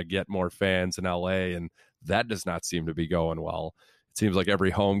trying to get more fans in LA, and that does not seem to be going well. It seems like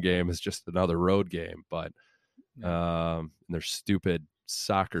every home game is just another road game, but their stupid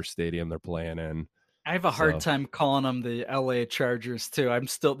soccer stadium they're playing in. I have a hard time calling them the LA Chargers too.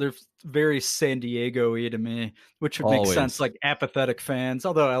 They're very San Diego-y to me, which would make sense, like apathetic fans,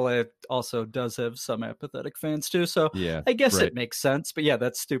 although LA also does have some apathetic fans too. So Yeah, I guess right. it makes sense. But yeah,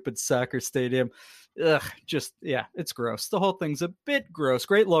 that stupid soccer stadium. It's gross. The whole thing's a bit gross.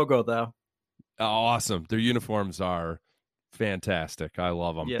 Great logo though. Awesome. Their uniforms are fantastic. I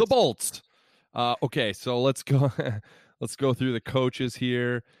love them. Yes. The Bolts. Okay, so let's go let's go through the coaches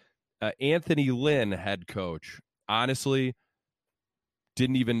here. Anthony Lynn, head coach. Honestly,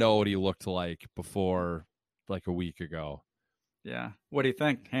 didn't even know what he looked like before like a week ago. Yeah. What do you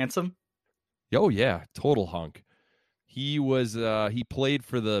think? Handsome? Oh yeah, total hunk. He was he played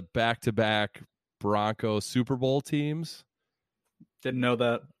for the back-to-back Broncos Super Bowl teams. Didn't know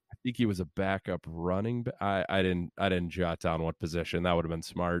that. I think he was a backup running back. I didn't jot down what position. That would have been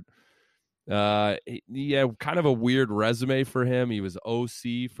smart. Yeah, kind of a weird resume for him. He was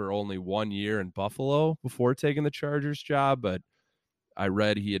OC for only 1 year in Buffalo before taking the Chargers job, but I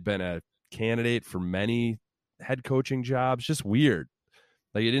read he had been a candidate for many head coaching jobs. Just weird.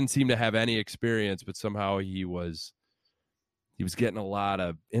 Like, he didn't seem to have any experience, but somehow he was getting a lot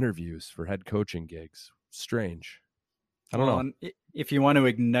of interviews for head coaching gigs. Strange. I don't know. If you want to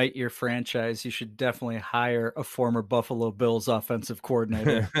ignite your franchise, you should definitely hire a former Buffalo Bills offensive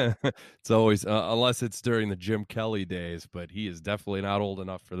coordinator. It's always, unless it's during the Jim Kelly days, but he is definitely not old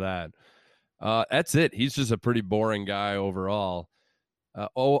enough for that. That's it. He's just a pretty boring guy overall.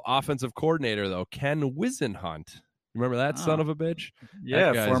 Offensive coordinator, though, Ken Wisenhunt. Remember that son of a bitch?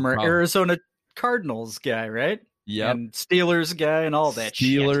 Yeah, former Arizona Cardinals guy, right? Yeah. And Steelers guy and all that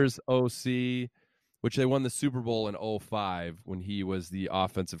shit. Steelers OC, which they won the Super Bowl in 2005 when he was the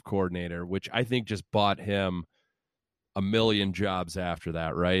offensive coordinator, which I think just bought him a million jobs after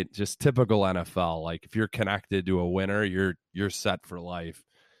that, right? Just typical NFL. Like, if you're connected to a winner, you're set for life.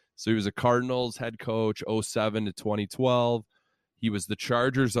 So he was a Cardinals head coach 2007 to 2012. He was the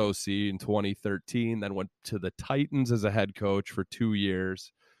Chargers OC in 2013, then went to the Titans as a head coach for 2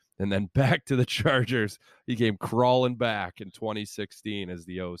 years, and then back to the Chargers. He came crawling back in 2016 as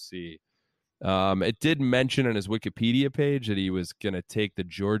the OC. It did mention on his Wikipedia page that he was going to take the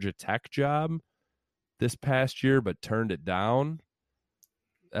Georgia Tech job this past year, but turned it down.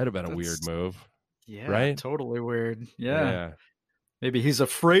 That'd have been a weird move. Yeah, right? Totally weird. Yeah. Maybe he's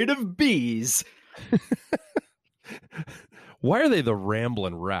afraid of bees. Why are they the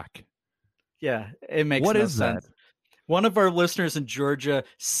Ramblin' Wreck? Yeah, it makes What no is sense. that? One of our listeners in Georgia,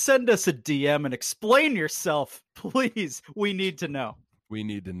 send us a DM and explain yourself, please. We need to know. We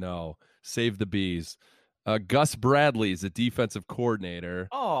need to know. Save the bees. Gus Bradley's a defensive coordinator.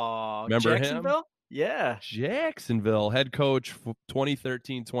 Oh, remember Jacksonville? him? Yeah. Jacksonville, head coach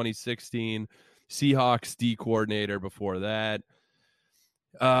 2013, 2016. Seahawks D coordinator before that.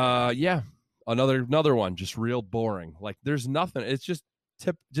 Yeah. Another one, just real boring. Like, there's nothing. It's just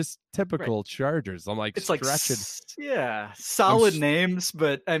typical right. Chargers. I'm like, it's stretching. Like, solid names,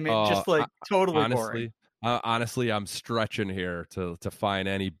 but I mean, just like totally boring. Honestly, I'm stretching here to find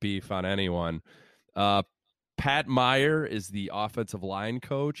any beef on anyone. Pat Meyer is the offensive line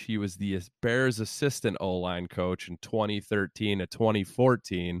coach. He was the Bears assistant O-line coach in 2013 to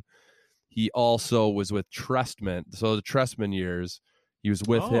 2014. He also was with Trestman. So the Trestman years, he was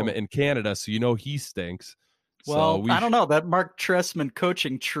with him in Canada. So he stinks. Well, I don't know. That Mark Trestman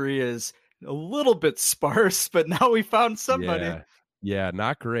coaching tree is a little bit sparse, but now we found somebody. Yeah,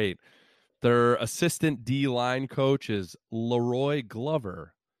 not great. Their assistant D-line coach is Leroy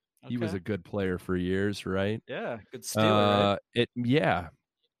Glover. He was a good player for years, right? Yeah, good Steeler, right?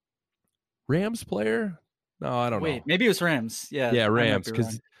 Rams player? No, I don't know. Wait, maybe it was Rams. Yeah, Rams,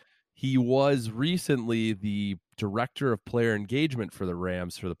 because he was recently the director of player engagement for the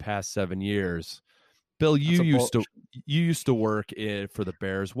Rams for the past 7 years. Bill, you used to work for the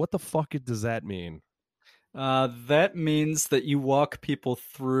Bears. What the fuck does that mean? That means that you walk people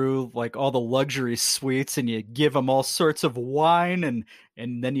through like all the luxury suites and you give them all sorts of wine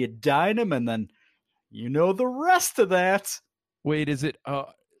and then you dine them and then the rest of that. Wait, is it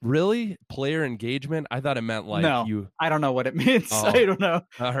really player engagement? I thought it meant like no, I don't know what it means. Oh. I don't know.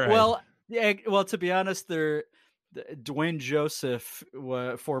 All right. Well, to be honest, Dwayne Joseph,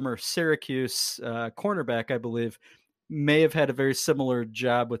 former Syracuse cornerback, I believe, may have had a very similar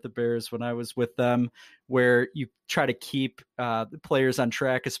job with the Bears when I was with them, where you try to keep the players on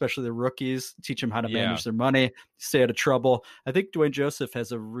track, especially the rookies, teach them how to manage their money, stay out of trouble. I think Dwayne Joseph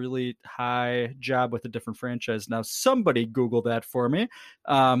has a really high job with a different franchise now. Somebody Google that for me.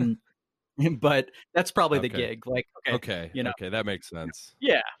 But that's probably the gig. Like, okay, that makes sense.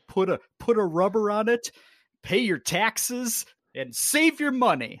 Yeah, put a rubber on it, pay your taxes, and save your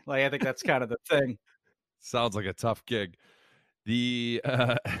money. Like, I think that's kind of the thing. Sounds like a tough gig. The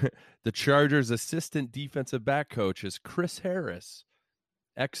the Chargers' assistant defensive back coach is Chris Harris,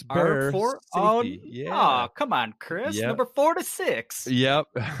 ex-Bear safety. Yeah. Come on, Chris. Yep. Number 4 to 6. Yep.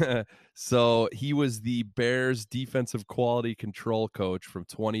 So he was the Bears defensive quality control coach from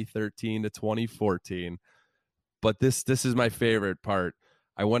 2013 to 2014. But this is my favorite part.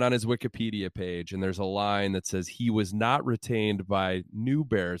 I went on his Wikipedia page, and there's a line that says he was not retained by new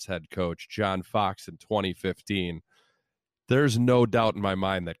Bears head coach John Fox in 2015. There's no doubt in my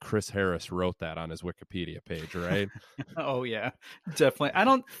mind that Chris Harris wrote that on his Wikipedia page, right? Oh, yeah, definitely. I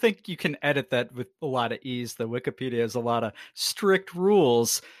don't think you can edit that with a lot of ease. The Wikipedia has a lot of strict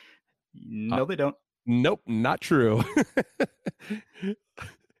rules. No, they don't. Nope, not true.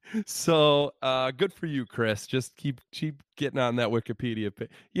 So good for you, Chris. Just keep getting on that Wikipedia page.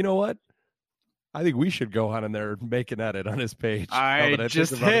 You know what? I think we should go on in there and make an edit on his page. I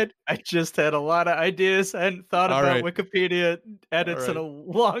just had a lot of ideas. I hadn't thought about Wikipedia edits in a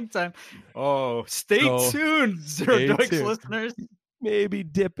long time. Oh, stay tuned, Zero Doinks listeners. Maybe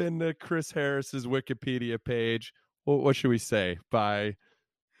dip into Chris Harris's Wikipedia page. What should we say? By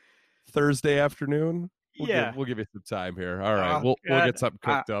Thursday afternoon? We'll give you some time here. All right. We'll get something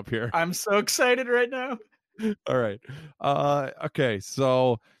cooked up here. I'm so excited right now. All right. Okay.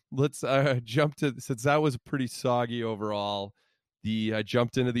 So let's jump to, since that was pretty soggy overall, I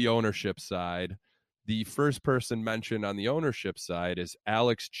jumped into the ownership side. The first person mentioned on the ownership side is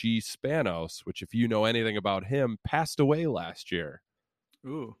Alex G. Spanos, which, if you know anything about him, passed away last year.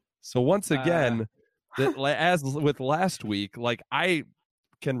 Ooh. So once again, as with last week, like, I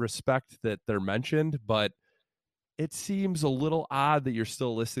can respect that they're mentioned, but it seems a little odd that you're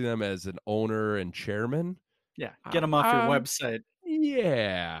still listing them as an owner and chairman. Yeah, get them off your website.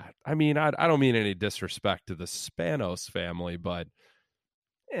 Yeah, I mean, I don't mean any disrespect to the Spanos family, but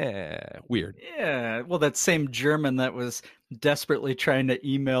weird. Yeah, well, that same German that was desperately trying to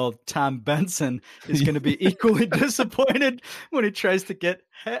email Tom Benson is going to be equally disappointed when he tries to get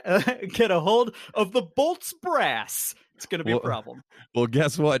a hold of the Bolts brass. It's going to be a problem. Well,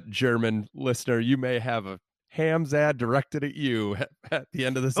 guess what, German listener? You may have a Hams ad directed at you at the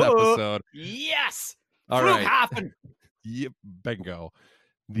end of this episode. Yes! All right. Yep, bingo.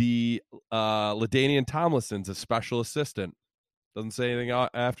 The LaDainian Tomlinson's a special assistant. Doesn't say anything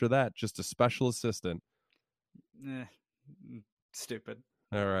after that, just a special assistant. Stupid.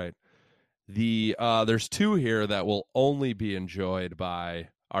 All right. There's two here that will only be enjoyed by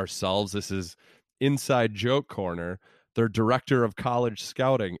ourselves. This is Inside Joke Corner. Their director of college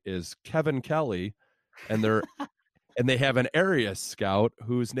scouting is Kevin Kelly, and they have an area scout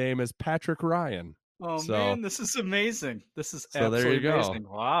whose name is Patrick Ryan. Oh, man, this is amazing. This is absolutely amazing.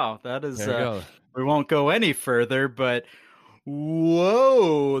 Wow, that is we won't go any further, but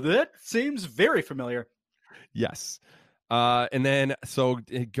whoa, that seems very familiar. Yes. And then, so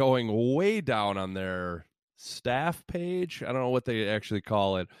going way down on their staff page, I don't know what they actually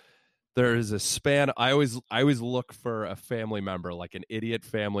call it. There's a span. I always look for a family member, like an idiot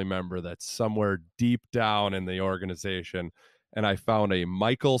family member that's somewhere deep down in the organization. And I found a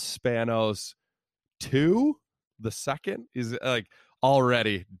Michael Spanos II, the second. Is like,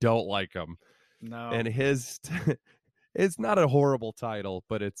 already don't like him. No. And his, it's not a horrible title,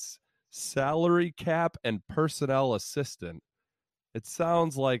 but it's salary cap and personnel assistant. It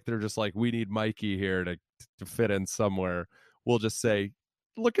sounds like they're just like, we need Mikey here to fit in somewhere. We'll just say,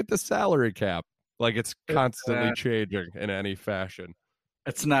 look at the salary cap. Like, it's constantly changing in any fashion.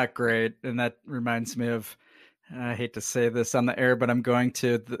 It's not great. And that reminds me of, I hate to say this on the air, but I'm going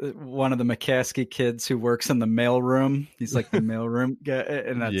to one of the McCaskey kids who works in the mailroom. He's like the mailroom guy,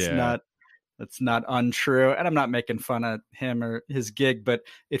 and that's not untrue. And I'm not making fun of him or his gig, but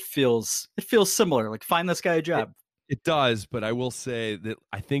it feels similar. Like, find this guy a job. It does, but I will say that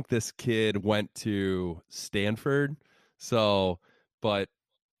I think this kid went to Stanford. So, but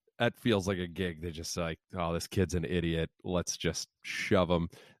that feels like a gig. They're just like, oh, this kid's an idiot. Let's just shove him.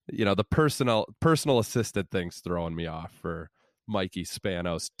 You know, the personal assistant thing's throwing me off for Mikey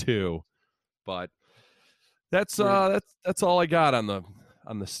Spanos too. But that's all I got on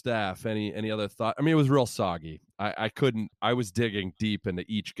the staff. Any other thought? I mean, it was real soggy. I was digging deep into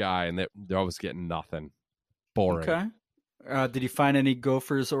each guy, and I was getting nothing. Boring. Okay. Did you find any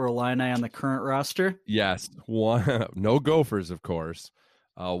Gophers or Illini on the current roster? Yes. One. No Gophers, of course.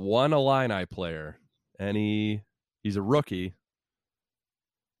 One Illini player. He's a rookie.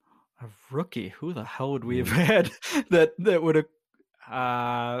 A rookie? Who the hell would we have had that would have?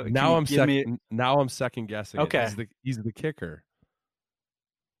 Now I'm second guessing. Okay. He's the kicker.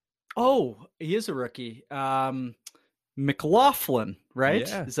 Oh, he is a rookie. McLaughlin, right?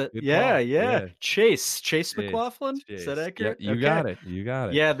 Yeah, Is that good yeah, call. yeah. Yeah, Chase McLaughlin? Is that Chase. Yeah, accurate? you Okay. got it. You got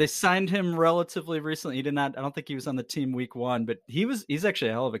it. Yeah, they signed him relatively recently. He did not I don't think he was on the team week 1, but he's actually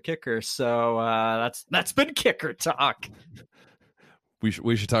a hell of a kicker. So that's been kicker talk. We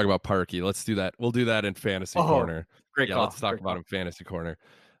should talk about Parkey. Let's do that. We'll do that in Fantasy Corner. Great Yeah, call. let's talk Great about call. him Fantasy Corner.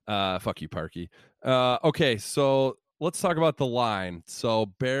 Fuck you, Parkey. Okay, so let's talk about the line. So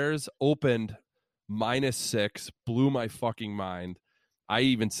Bears opened -6, blew my fucking mind. I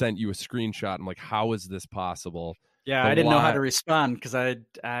even sent you a screenshot. I'm like, how is this possible? Yeah, The I didn't know how line- to respond because I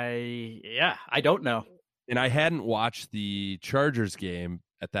don't know. And I hadn't watched the Chargers game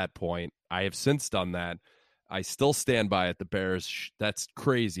at that point. I have since done that. I still stand by it. The Bears, that's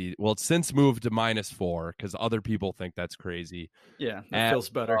crazy. Well, it's since moved to -4 because other people think that's crazy. Yeah, that feels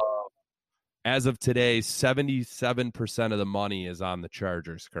better. As of today, 77% of the money is on the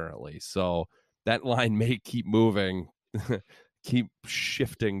Chargers currently. So that line may keep moving, keep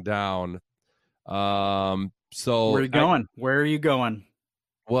shifting down. So Where are you going? Where are you going?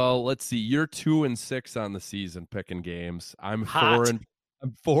 Well, let's see. You're 2-6 on the season picking games. I'm Hot.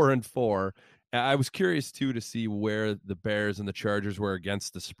 4-4. I was curious too to see where the Bears and the Chargers were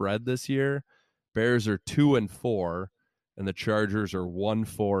against the spread this year. Bears are 2-4, and the Chargers are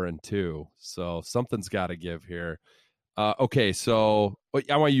 1-4-2. So something's got to give here. Okay, so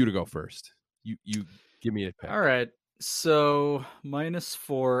I want you to go first. You give me a pick. All right. So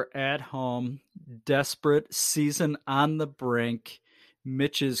 -4 at home, desperate, season on the brink.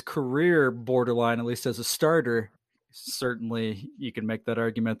 Mitch's career borderline, at least as a starter. Certainly, you can make that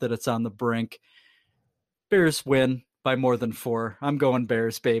argument that it's on the brink. Bears win by more than 4. I'm going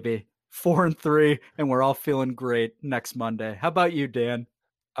Bears, baby. 4-3, and we're all feeling great next Monday. How about you, Dan?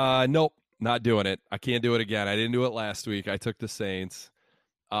 Nope, not doing it. I can't do it again. I didn't do it last week. I took the Saints.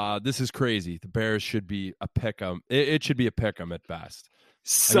 This is crazy. The Bears should be a pick 'em. It should be a pick 'em at best.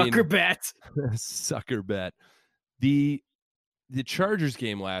 Sucker bet. Sucker bet. The Chargers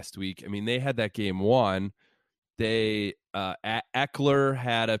game last week, I mean, they had that game won. They Eckler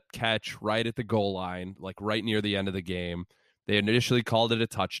had a catch right at the goal line, like right near the end of the game. They initially called it a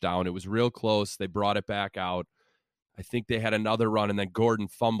touchdown. It was real close. They brought it back out. I think they had another run, and then Gordon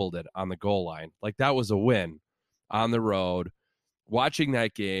fumbled it on the goal line. Like, that was a win on the road. Watching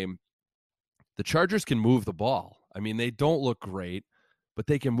that game, the Chargers can move the ball. I mean, they don't look great, but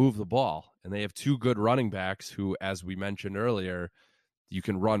they can move the ball. And they have two good running backs who, as we mentioned earlier, you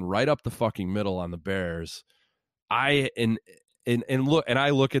can run right up the fucking middle on the Bears. I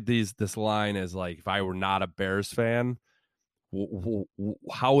look at this line as like, if I were not a Bears fan,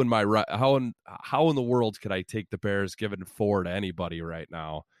 how in the world could I take the Bears giving 4 to anybody right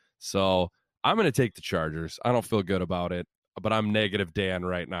now? So I'm going to take the Chargers. I don't feel good about it, but I'm negative Dan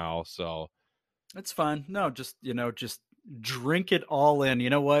right now. So that's fine. No, just drink it all in. You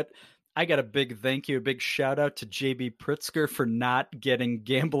know what? I got a big thank you, a big shout out to JB Pritzker for not getting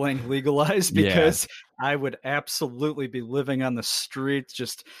gambling legalized, because I would absolutely be living on the streets,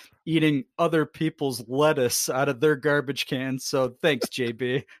 just eating other people's lettuce out of their garbage cans. So thanks,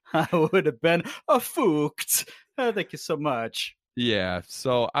 JB. I would have been a fooked. Thank you so much. Yeah.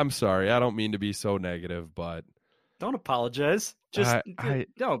 So I'm sorry. I don't mean to be so negative, but don't apologize. Just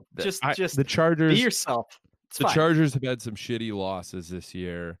the Chargers, be yourself. Chargers have had some shitty losses this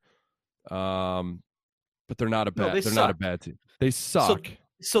year. But they're not a bad. They're not a bad team. They suck.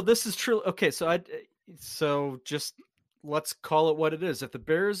 So this is true. Okay, so just let's call it what it is. If the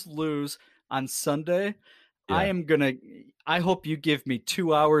Bears lose on Sunday, I hope you give me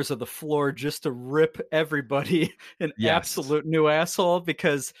 2 hours of the floor just to rip everybody an absolute new asshole,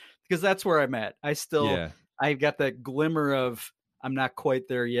 because that's where I'm at. I got that glimmer of I'm not quite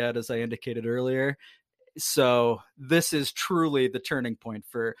there yet, as I indicated earlier. So this is truly the turning point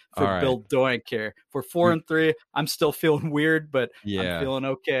for Bill Doink here. For 4-3, I'm still feeling weird, but I'm feeling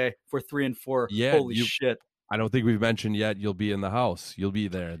okay. For 3-4, holy shit! I don't think we've mentioned yet. You'll be in the house. You'll be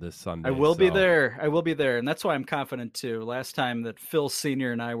there this Sunday. I will be there. And that's why I'm confident too. Last time that Phil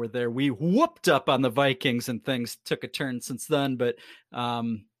Sr. and I were there, we whooped up on the Vikings, and things took a turn since then. But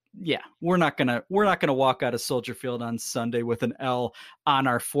we're not gonna walk out of Soldier Field on Sunday with an L on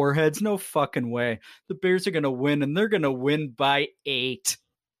our foreheads. No fucking way. The Bears are gonna win, and they're gonna win by 8.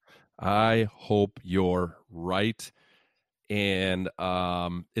 I hope you're right. And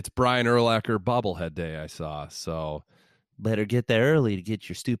it's Brian Urlacher bobblehead day, I saw. So better get there early to get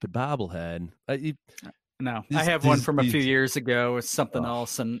your stupid bobblehead. No, I have one from a few years ago with something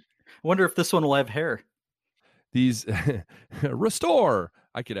else, and I wonder if this one will have hair. These Restore.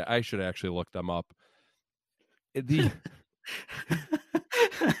 I should actually look them up.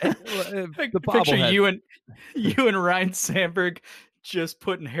 The Picture bobblehead. you and Ryan Sandberg just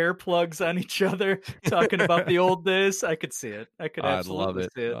putting hair plugs on each other, talking about the old days. I could see it. I could I'd love absolutely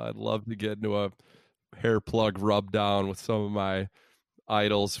it. see it. I'd love to get into a hair plug rub down with some of my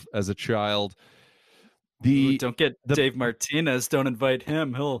idols as a child. Ooh, don't get Dave Martinez. Don't invite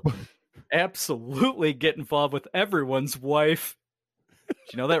him. He'll absolutely get involved with everyone's wife. Do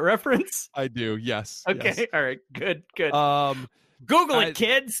you know that reference? I do. Yes. Okay. Yes. All right. Good. Good. Google it,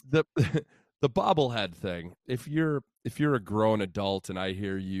 kids. The bobblehead thing. If you're a grown adult and I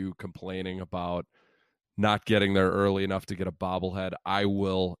hear you complaining about not getting there early enough to get a bobblehead, I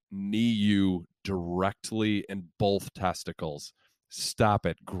will knee you directly in both testicles. Stop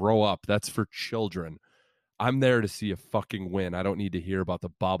it. Grow up. That's for children. I'm there to see a fucking win. I don't need to hear about the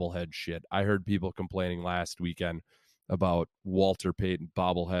bobblehead shit. I heard people complaining last weekend about Walter Payton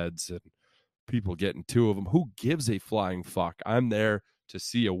bobbleheads and people getting 2 of them. Who gives a flying fuck? I'm there to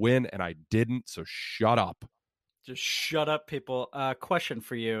see a win, and I didn't, so shut up. Just shut up, people. Question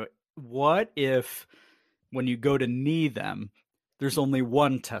for you. What if when you go to knee them, there's only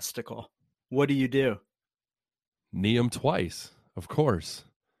one testicle? What do you do? Knee them twice, of course.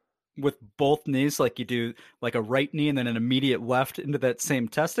 With both knees, like you do like a right knee and then an immediate left into that same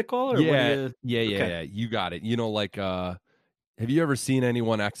testicle? Or Yeah. Okay. You got it. You know, like, have you ever seen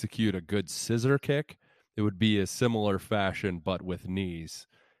anyone execute a good scissor kick? It would be a similar fashion, but with knees.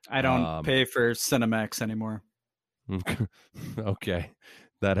 I don't pay for Cinemax anymore. Okay.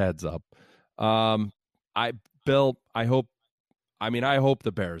 That heads up. Bill, I hope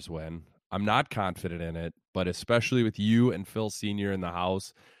the Bears win. I'm not confident in it, but especially with you and Phil Sr. in the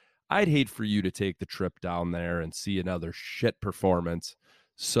house, I'd hate for you to take the trip down there and see another shit performance.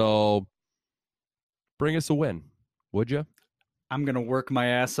 So bring us a win, would you? I'm going to work my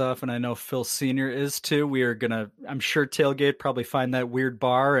ass off, and I know Phil Sr. is too. We are going to, I'm sure, tailgate, probably find that weird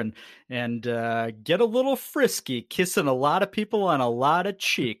bar and get a little frisky, kissing a lot of people on a lot of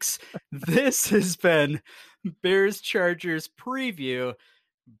cheeks. This has been Bears Chargers preview.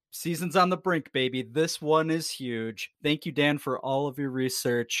 Season's on the brink, baby. This one is huge. Thank you, Dan, for all of your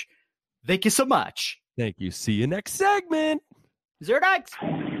research. Thank you so much. Thank you. See you next segment. Zerdax.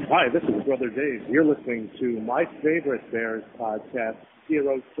 Hi, this is Brother Dave. You're listening to my favorite Bears podcast,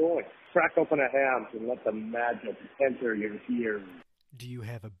 Zero Joy. Crack open a ham and let the magic enter your ears. Do you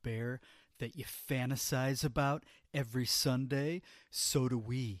have a bear that you fantasize about every Sunday? So do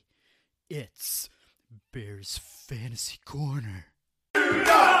we. It's Bears Fantasy Corner.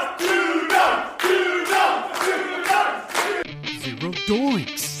 Zero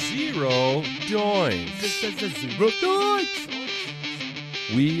doinks. Zero doinks. Zero doinks.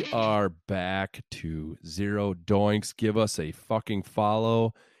 We are back to Zero Doinks. Give us a fucking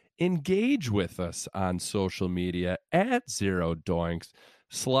follow. Engage with us on social media at Zero Doinks.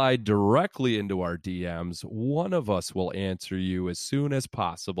 Slide directly into our DMs. One of us will answer you as soon as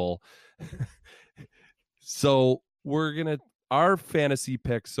possible. So our fantasy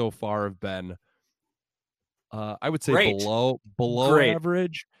picks so far have been, I would say, Great. below Great.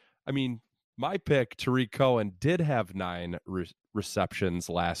 average. I mean, my pick, Tariq Cohen, did have 9 receptions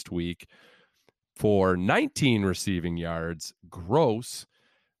last week for 19 receiving yards. Gross.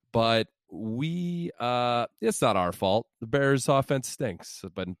 But it's not our fault. The Bears offense stinks,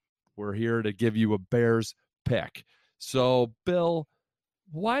 but we're here to give you a Bears pick. So, Bill,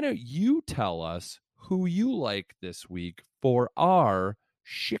 why don't you tell us who you like this week for our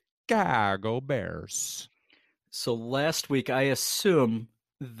Chicago Bears? So last week, I assume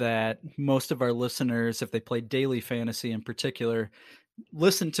that most of our listeners, if they play daily fantasy in particular,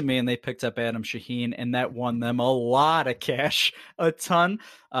 listened to me and they picked up Adam Shaheen, and that won them a lot of cash, a ton.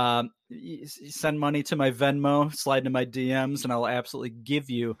 Send money to my Venmo, slide into my DMs, and I'll absolutely give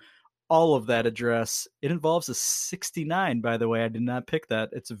you all of that address. It involves a 69, by the way. I did not pick that.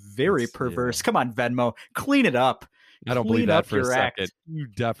 It's very perverse. Yeah. Come on, Venmo, clean it up. I don't believe that for a second. You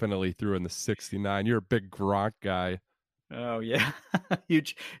definitely threw in the 69. You're a big Gronk guy. Oh, yeah.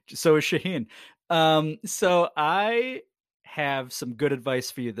 Huge. So is Shaheen. So I have some good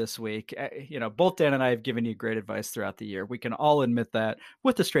advice for you this week. Both Dan and I have given you great advice throughout the year. We can all admit that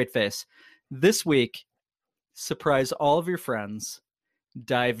with a straight face. This week, surprise all of your friends,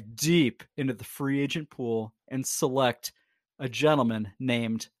 dive deep into the free agent pool, and select a gentleman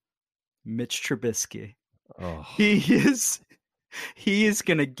named Mitch Trubisky. Oh. He is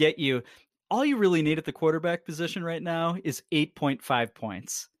going to get you. All you really need at the quarterback position right now is 8.5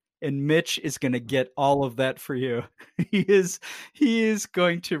 points. And Mitch is going to get all of that for you. He is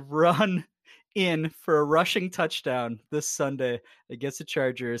going to run in for a rushing touchdown this Sunday against the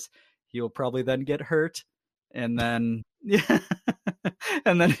Chargers. He'll probably then get hurt. And then Yeah.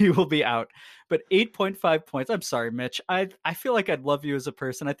 And then he will be out. But 8.5 points. I'm sorry, Mitch. I feel like I'd love you as a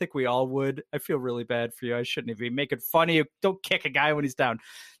person. I think we all would. I feel really bad for you. I shouldn't be making fun of you. Don't kick a guy when he's down.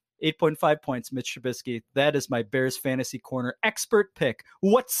 8.5 points, Mitch Trubisky. That is my Bears Fantasy Corner expert pick.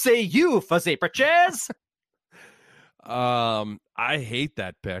 What say you, Fuzzy Britches? I hate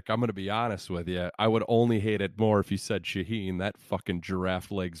that pick. I'm going to be honest with you. I would only hate it more if you said Shaheen, that fucking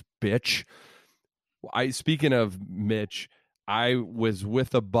giraffe legs bitch. Speaking of Mitch, I was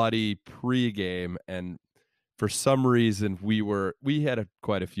with a buddy pregame, and for some reason we had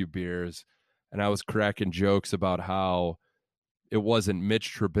quite a few beers, and I was cracking jokes about how it wasn't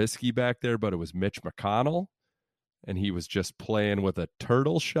Mitch Trubisky back there, but it was Mitch McConnell, and he was just playing with a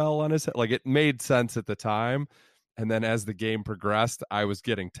turtle shell on his head. Like, it made sense at the time. And then as the game progressed, I was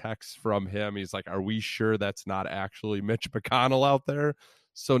getting texts from him. He's like, are we sure that's not actually Mitch McConnell out there?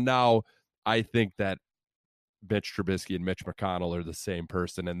 So now I think that Mitch Trubisky and Mitch McConnell are the same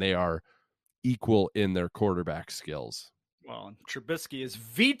person, and they are equal in their quarterback skills. Well, Trubisky is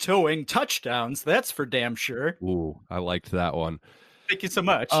vetoing touchdowns. That's for damn sure. Ooh, I liked that one. Thank you so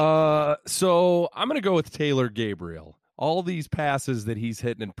much. So I'm going to go with Taylor Gabriel. All these passes that he's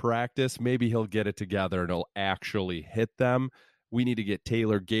hitting in practice, maybe he'll get it together and he'll actually hit them. We need to get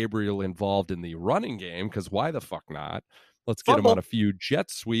Taylor Gabriel involved in the running game, because why the fuck not? Let's get him on a few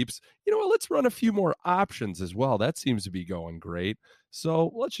jet sweeps. You know what? Let's run a few more options as well. That seems to be going great.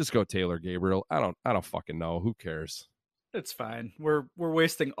 So let's just go Taylor Gabriel. I don't fucking know. Who cares? It's fine. We're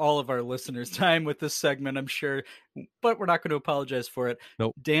wasting all of our listeners' time with this segment, I'm sure, but we're not going to apologize for it.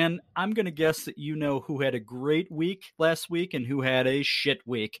 Nope. Dan, I'm going to guess that you know who had a great week last week and who had a shit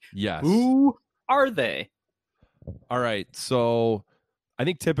week. Yes. Who are they? All right. So I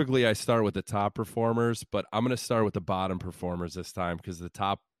think typically I start with the top performers, but I'm going to start with the bottom performers this time, because the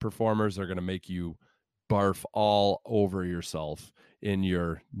top performers are going to make you barf all over yourself in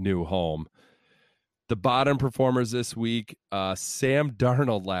your new home. The bottom performers this week, Sam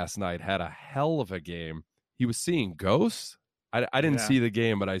Darnold last night had a hell of a game. He was seeing ghosts. I didn't see the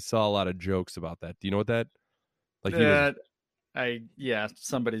game, but I saw a lot of jokes about that. Do you know what that?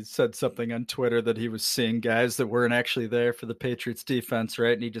 Somebody said something on Twitter that he was seeing guys that weren't actually there for the Patriots defense,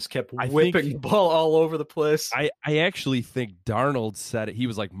 right? And he just kept whipping the ball all over the place. I actually think Darnold said it. He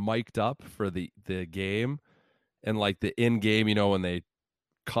was like mic'd up for the game, and like the in game, you know, when they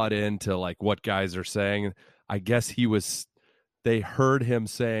cut into like what guys are saying, I guess they heard him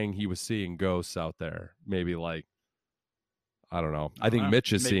saying he was seeing ghosts out there. Maybe like, I don't know. I think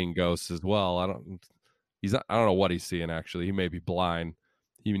Mitch is seeing ghosts as well. I don't know what he's seeing actually. He may be blind.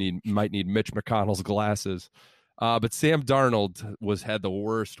 He might need Mitch McConnell's glasses. But Sam Darnold had the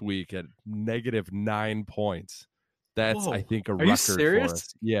worst week at -9 points. That's, I think, a record for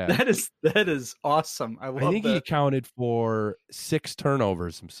us. Yeah. That is awesome. I think he accounted for 6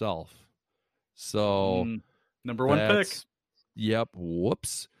 turnovers himself. So number one pick. Yep.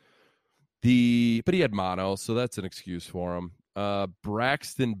 Whoops. But he had mono, so that's an excuse for him.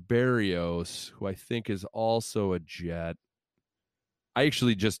 Braxton Berrios, who I think is also a Jet. I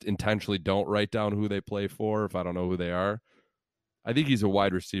actually just intentionally don't write down who they play for if I don't know who they are. I think he's a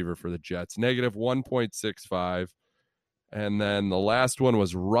wide receiver for the Jets. -1.65. And then the last one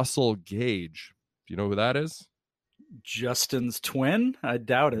was Russell Gage. Do you know who that is? Justin's twin? I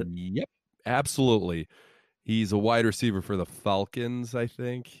doubt it. Yep, absolutely. He's a wide receiver for the Falcons, I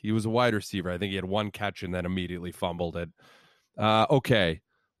think. He was a wide receiver. I think he had 1 catch and then immediately fumbled it. Okay,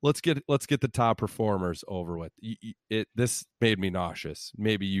 let's get the top performers over with. This made me nauseous.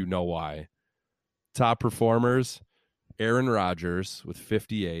 Maybe you know why. Top performers, Aaron Rodgers with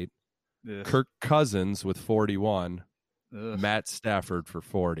 58, Kirk Cousins with 41, Matt Stafford for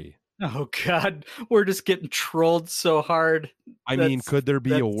 40. Oh God, we're just getting trolled so hard. I mean, could there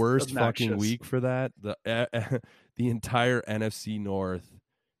be a worse fucking week for that? The entire NFC North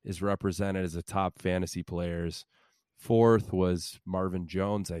is represented as the top fantasy players. 4th was Marvin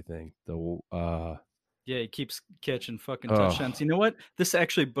Jones, I think. He keeps catching fucking touchdowns. You know what? This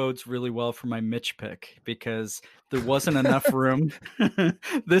actually bodes really well for my Mitch pick, because there wasn't enough room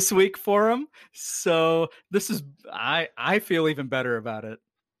this week for him. So this is, I feel even better about it.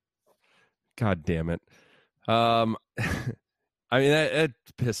 God damn it. I mean, it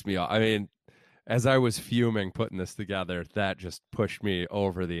pissed me off. I mean, as I was fuming putting this together, that just pushed me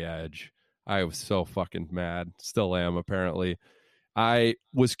over the edge. I was so fucking mad. Still am, apparently. I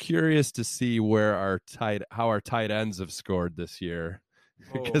was curious to see how our tight ends have scored this year,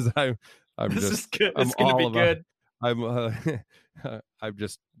 because I'm just good. It's going to be good. I'm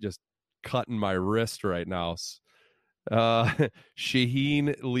just cutting my wrist right now.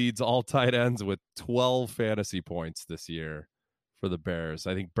 Shaheen leads all tight ends with 12 fantasy points this year for the Bears.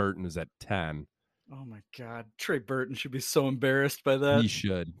 I think Burton is at 10. Oh my God, Trey Burton should be so embarrassed by that. He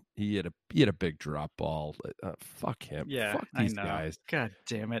should. He had a big drop ball. Fuck him. Yeah, Fuck these I know. guys. God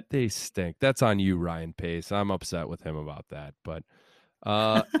damn it. They stink. That's on you, Ryan Pace. I'm upset with him about that, but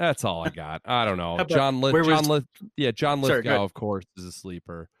that's all I got. I don't know. John Lithgow, of course, is a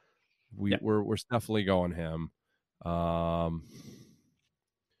sleeper. We're definitely going him.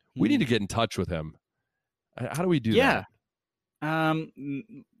 We need to get in touch with him. How do we do that?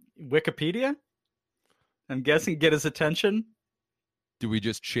 Wikipedia? I'm guessing get his attention. Do we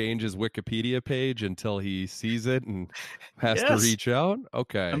just change his Wikipedia page until he sees it and has to reach out?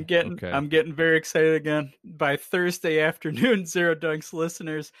 Okay. I'm getting very excited again. By Thursday afternoon, Zero Dunks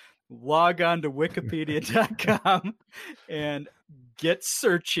listeners, log on to wikipedia.com and get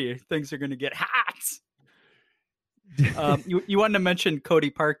searchy. Things are going to get hot. You wanted to mention Cody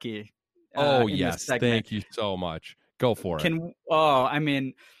Parkey. Oh, yes. Thank you so much. Go for it. I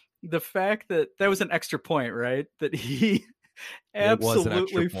mean, the fact that was an extra point, right? That he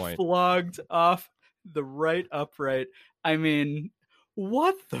absolutely flogged off the right upright. I mean,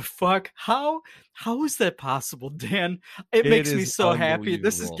 what the fuck? How is that possible, Dan? It makes me so happy.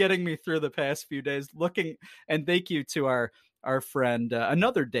 This is getting me through the past few days looking, and thank you to our friend,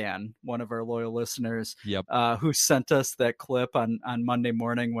 another Dan, one of our loyal listeners, who sent us that clip on Monday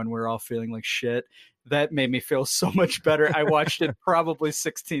morning when we're all feeling like shit. That made me feel so much better. I watched it probably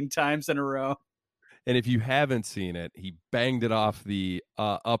 16 times in a row. And if you haven't seen it, he banged it off the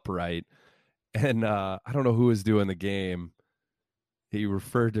upright. And I don't know who was doing the game. He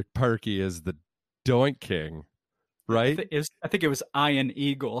referred to Parkey as the Doink King, right? I think it was Iron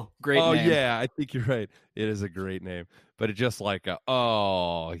Eagle. Great name. Oh, yeah, I think you're right. It is a great name. But it's just like,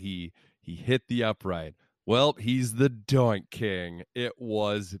 he hit the upright. Well, he's the Doink King. It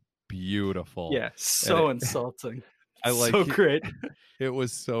was beautiful. Yeah, so insulting. Great. It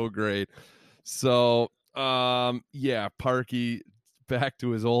was so great. So, Parkey back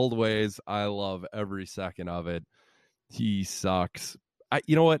to his old ways. I love every second of it. He sucks.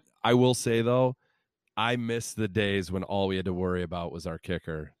 You know what? I will say, though, I miss the days when all we had to worry about was our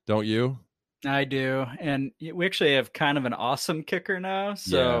kicker. Don't you? I do. And we actually have kind of an awesome kicker now.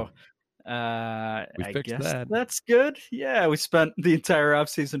 So I guess that's good. Yeah, we spent the entire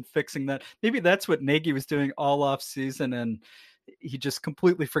offseason fixing that. Maybe that's what Nagy was doing all offseason, and he just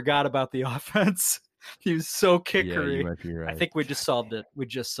completely forgot about the offense. He was so kickery. Yeah, you might be right. I think we just solved it. We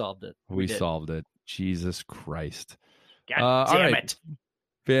solved it. Jesus Christ. God damn it.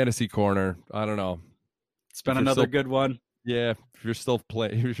 Fantasy corner. I don't know. It's been another good one. Yeah, if you're still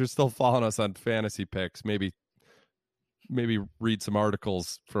following us on fantasy picks, maybe read some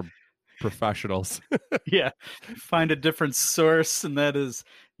articles from professionals. Yeah, find a different source, and that is,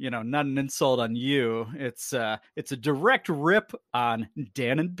 not an insult on you. It's a direct rip on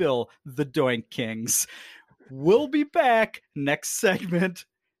Dan and Bill, the Doink Kings. We'll be back next segment.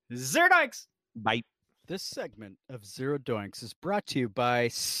 Zero Doinks. Bye. This segment of Zero Doinks is brought to you by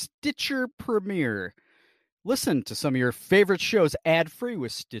Stitcher Premier. Listen to some of your favorite shows ad-free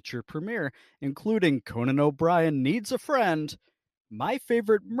with Stitcher Premier, including Conan O'Brien Needs a Friend, My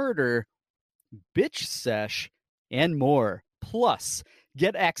Favorite Murder, Bitch Sesh, and more. Plus,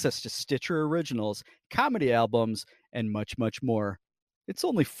 get access to Stitcher Originals, comedy albums, and much, much more. It's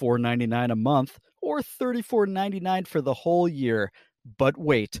only $4.99 a month or $34.99 for the whole year. But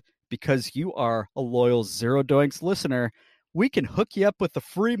wait, because you are a loyal Zero Doinks listener, we can hook you up with a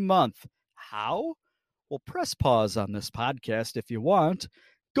free month. How? Well, press pause on this podcast if you want.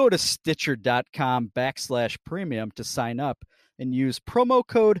 Go to Stitcher.com/premium to sign up and use promo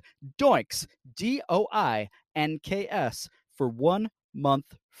code DOINKS, DOINKS, for 1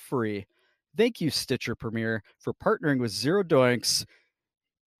 month free. Thank you, Stitcher Premier, for partnering with Zero Doinks.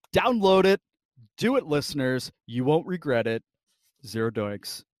 Download it. Do it, listeners. You won't regret it. Zero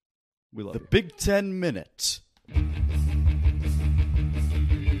Doinks. We love you. The Big 10 Minute.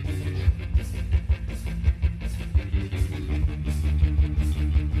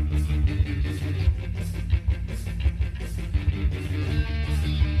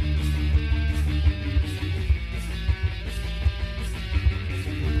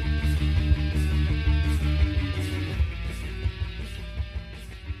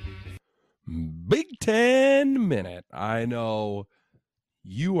 Big 10 Minute. I know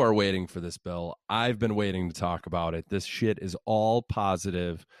you are waiting for this, Bill. I've been waiting to talk about it. This shit is all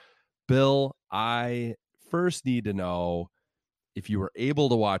positive. Bill, I first need to know if you were able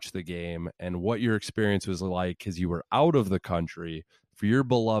to watch the game and what your experience was like because you were out of the country for your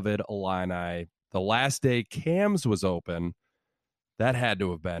beloved Illini The last day Cam's was open, that had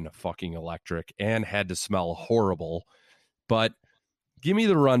to have been fucking electric and had to smell horrible. But give me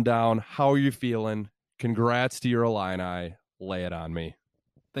the rundown. How are you feeling? Congrats to your Illini. Lay it on me.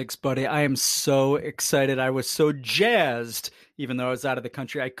 Thanks, buddy. I am so excited. I was so jazzed, even though I was out of the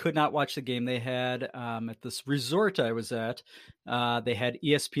country. I could not watch the game. They had at this resort I was at, they had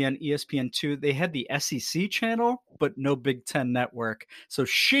ESPN, ESPN2. They had the SEC channel, but no Big Ten network. So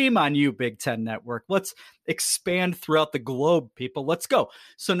shame on you, Big Ten network. Let's expand throughout the globe, people. Let's go.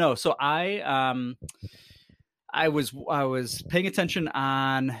 So I was paying attention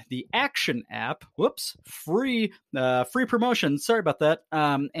on the Action app. Whoops, free promotion. Sorry about that.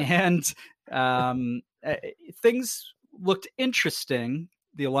 Things looked interesting.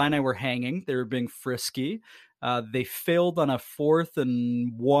 The Illini were hanging. They were being frisky. They failed on a 4th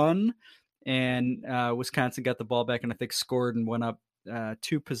and 1, and Wisconsin got the ball back and I think scored and went up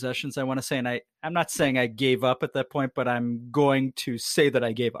 2 possessions, I want to say. And I'm not saying I gave up at that point, but I'm going to say that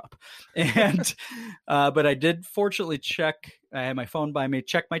I gave up. And but I did fortunately check. I had my phone by me,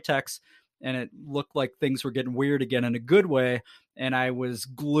 check my texts, and it looked like things were getting weird again in a good way. And I was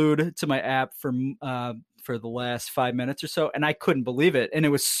glued to my app for the last 5 minutes or so, and I couldn't believe it. And it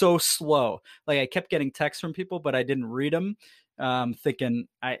was so slow. Like, I kept getting texts from people, but I didn't read them. Thinking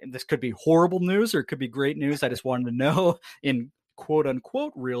this could be horrible news or it could be great news. I just wanted to know in quote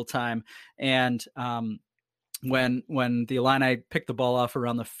unquote real time. And when the Illini picked the ball off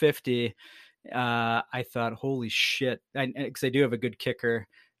around the 50, I thought, holy shit, because they do have a good kicker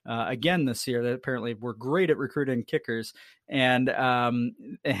again this year. That apparently we're great at recruiting kickers, and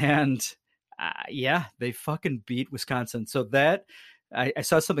yeah, they fucking beat Wisconsin. So that I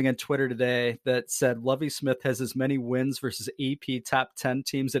saw something on Twitter today that said Lovie Smith has as many wins versus AP top 10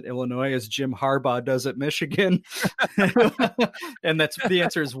 teams at Illinois as Jim Harbaugh does at Michigan. And that's the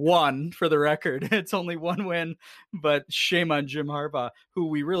answer is 1 for the record. It's only 1 win, but shame on Jim Harbaugh, who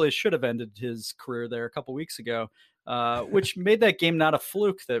we really should have ended his career there a couple weeks ago. Which made that game not a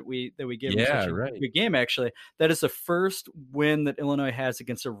fluke that we gave him such a good game. Actually, that is the first win that Illinois has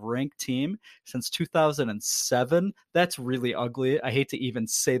against a ranked team since 2007. That's really ugly. I hate to even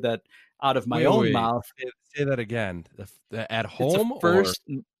say that out of my own mouth. Say that again. At home, first?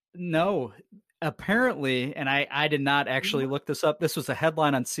 Or? No. Apparently, and I did not actually look this up. This was a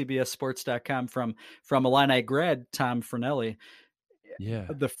headline on CBSSports.com from Illini grad Tom Fernelli. Yeah,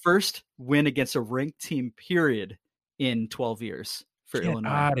 the first win against a ranked team, period, in 12 years for Illinois.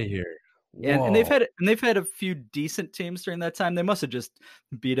 Out of here. And they've had a few decent teams during that time. They must have just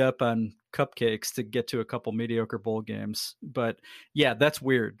beat up on cupcakes to get to a couple mediocre bowl games. But yeah, that's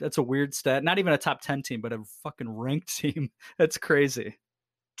weird. That's a weird stat. Not even a top 10 team, but a fucking ranked team. That's crazy.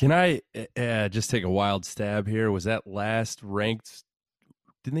 Can I just take a wild stab here? Was that last ranked?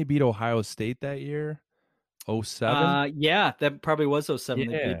 Didn't they beat Ohio State that year? 07? Yeah, that probably was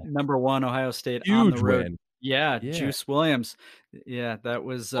 07. Yeah. They beat number 1 Ohio State Huge on the road. Win. Yeah, Juice Williams. Yeah, that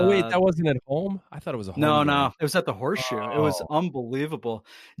was. Oh wait, that wasn't at home. I thought it was a home. No, it was at the Horseshoe. Oh. It was unbelievable.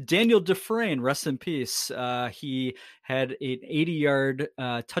 Daniel Dufresne, rest in peace. He had an 80-yard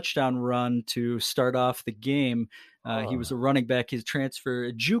touchdown run to start off the game. He was a running back. He's a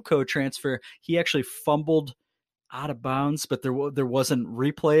JUCO transfer. He actually fumbled out of bounds, but there wasn't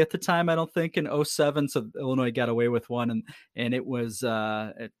replay at the time, I don't think, in 07. So Illinois got away with one, and it was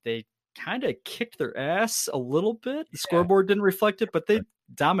they kind of kicked their ass a little bit. The scoreboard didn't reflect it, but they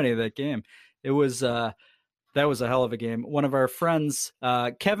dominated that game. It was that was a hell of a game. One of our friends,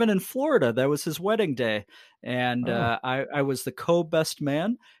 Kevin in Florida, that was his wedding day, and I was the co-best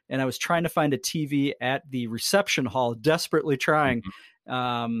man, and I was trying to find a TV at the reception hall, desperately trying.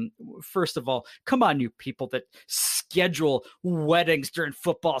 First of all, come on, you people that schedule weddings during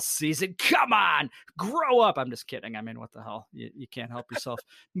football season. Come on, grow up. I'm just kidding. I mean, what the hell? You can't help yourself.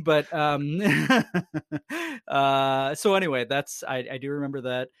 But so anyway, I do remember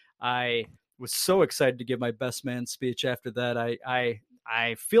that. I was so excited to give my best man speech after that.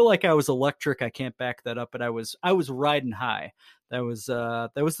 I feel like I was electric. I can't back that up, but I was riding high. That was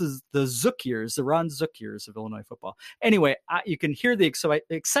the Zook years, the Ron Zook years of Illinois football. Anyway, you can hear the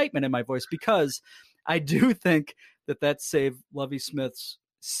excitement in my voice because I do think that saved Lovie Smith's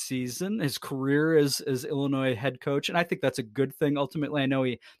season, his career as Illinois head coach, and I think that's a good thing. Ultimately, I know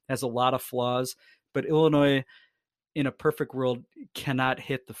he has a lot of flaws, but Illinois, in a perfect world, cannot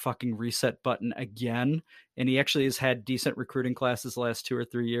hit the fucking reset button again. And he actually has had decent recruiting classes the last 2 or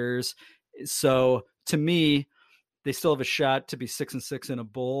 3 years. So to me, they still have a shot to be 6-6 in a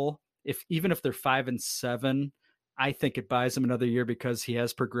bowl. Even if they're 5-7, I think it buys him another year because he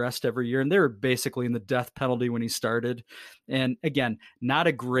has progressed every year. And they were basically in the death penalty when he started. And again, not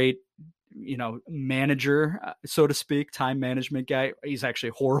a great manager, so to speak, time management guy. He's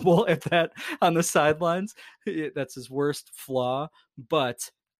actually horrible at that on the sidelines. That's his worst flaw. But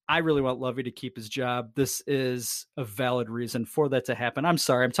I really want Lovie to keep his job. This is a valid reason for that to happen. I'm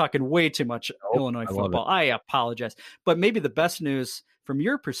sorry, I'm talking way too much Illinois football. I apologize. But maybe the best news from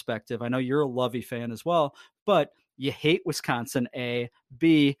your perspective, I know you're a Lovie fan as well, but you hate Wisconsin, A.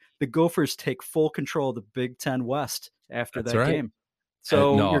 B, the Gophers take full control of the Big Ten West after that game.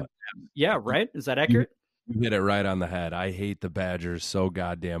 So, yeah, right? Is that accurate? You hit it right on the head. I hate the Badgers so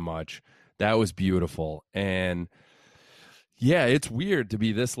goddamn much. That was beautiful. And yeah, it's weird to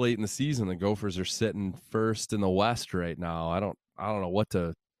be this late in the season. The Gophers are sitting first in the West right now. I don't know what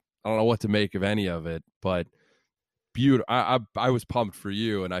to make of any of it, but beautiful. I was pumped for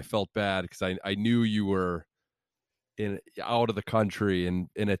you, and I felt bad because I knew you were out of the country and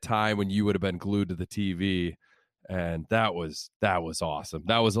in a time when you would have been glued to the TV, and that was awesome.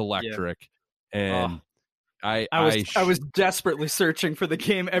 That was electric. Yeah. And I was desperately searching for the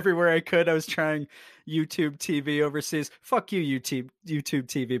game everywhere I could. I was trying YouTube TV overseas. Fuck you, YouTube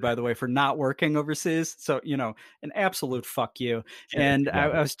TV, by the way, for not working overseas. So, an absolute fuck you. And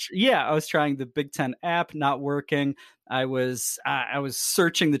I was trying the Big Ten app, not working. I was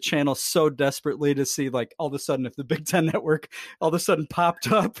searching the channel so desperately to see, like, all of a sudden if the Big Ten Network all of a sudden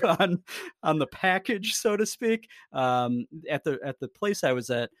popped up on the package, so to speak. At the place I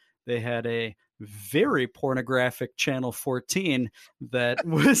was at, they had a very pornographic channel 14 that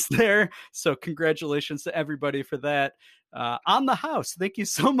was there. So congratulations to everybody for that. On the house. Thank you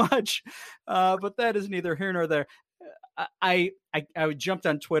so much. But that is neither here nor there. I jumped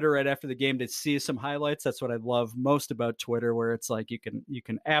on Twitter right after the game to see some highlights. That's what I love most about Twitter, where it's like you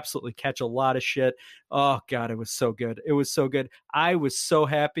can absolutely catch a lot of shit. Oh God, it was so good. It was so good. I was so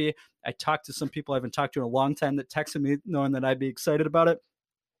happy. I talked to some people I haven't talked to in a long time that texted me knowing that I'd be excited about it.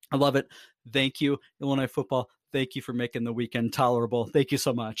 I love it. Thank you, Illinois football. Thank you for making the weekend tolerable. Thank you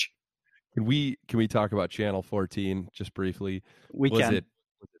so much. Can we talk about Channel 14 just briefly? Was it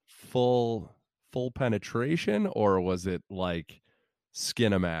full penetration, or was it like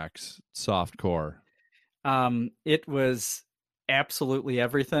Skinamax soft core? It was absolutely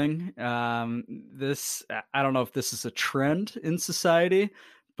everything. I don't know if this is a trend in society,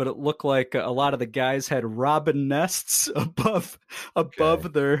 but it looked like a lot of the guys had robin nests above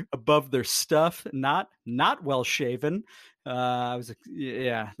their stuff, not well shaven. There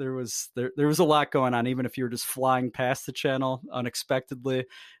was a lot going on, even if you were just flying past the channel unexpectedly.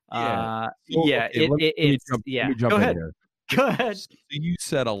 Go ahead. Go ahead. So you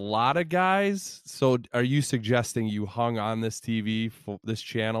said a lot of guys. So are you suggesting you hung on this TV for this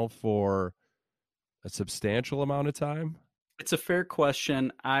channel for a substantial amount of time? It's a fair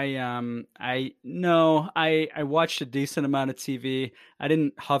question. I watched a decent amount of TV. I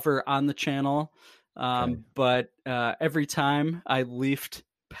didn't hover on the channel, but every time I leafed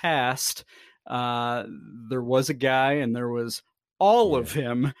past, there was a guy, and there was all of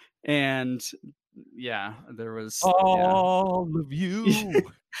him, and there was all of you,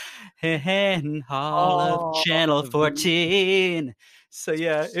 and all of Channel 14. So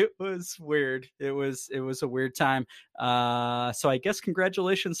it was weird. It was a weird time. So I guess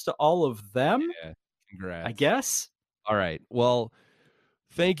congratulations to all of them. Yeah, congrats. I guess. All right. Well,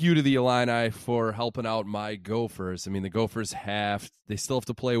 thank you to the Illini for helping out my Gophers. I mean, the Gophers they still have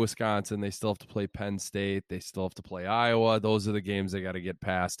to play Wisconsin. They still have to play Penn State. They still have to play Iowa. Those are the games they got to get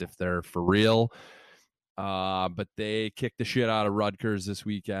past if they're for real. But they kicked the shit out of Rutgers this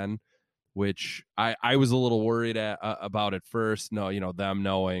weekend, which I was a little worried about at first. No, them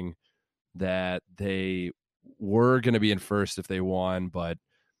knowing that they were going to be in first if they won,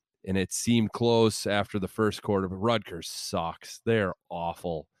 and it seemed close after the first quarter. But Rutgers sucks. They're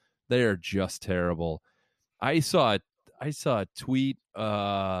awful. They are just terrible. I saw a tweet. And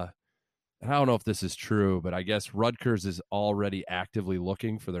I don't know if this is true, but I guess Rutgers is already actively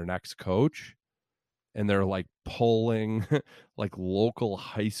looking for their next coach. And they're like polling like local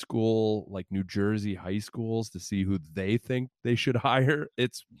high school, like New Jersey high schools to see who they think they should hire.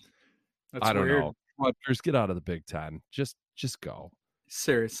 I don't know. Rutgers, get out of the Big Ten. Just go.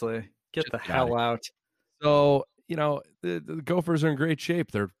 Seriously, get the hell out. So, the Gophers are in great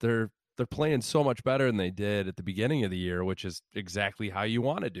shape. They're playing so much better than they did at the beginning of the year, which is exactly how you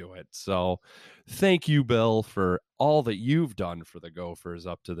want to do it. So thank you, Bill, for all that you've done for the Gophers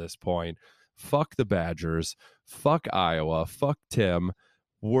up to this point. Fuck the Badgers. Fuck Iowa. Fuck Tim.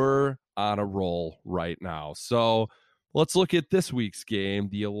 We're on a roll right now. So let's look at this week's game.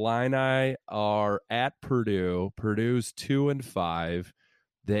 The Illini are at Purdue. Purdue's 2-5.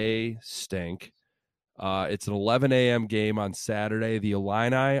 They stink. It's an 11 a.m. game on Saturday. The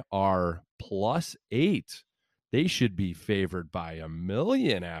Illini are +8. They should be favored by 1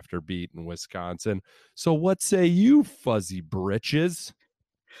 million after beating Wisconsin. So what say you, fuzzy britches?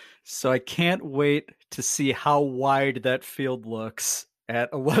 So I can't wait to see how wide that field looks at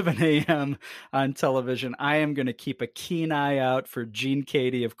 11 a.m. on television. I am going to keep a keen eye out for Gene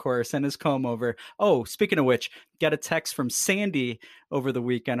Katie, of course, and his comb over. Oh, speaking of which, got a text from Sandy over the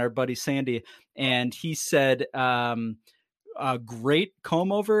weekend, our buddy Sandy, and he said, great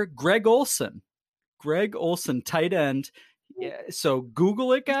comb over, Greg Olson, tight end. Yeah, so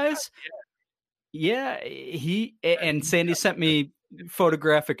Google it, guys. Yeah, and Sandy sent me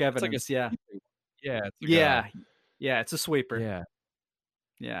photographic evidence. Yeah, it's a sweeper.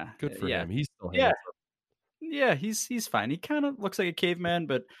 Yeah, good for him. He's still he's fine. He kind of looks like a caveman,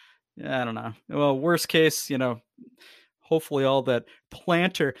 but I don't know. Well, worst case, hopefully all that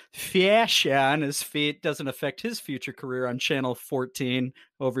plantar fascia on his feet doesn't affect his future career on Channel 14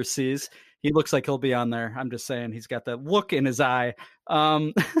 overseas. He looks like he'll be on there. I'm just saying, he's got that look in his eye.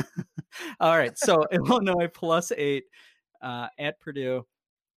 All right, so Illinois +8 at Purdue.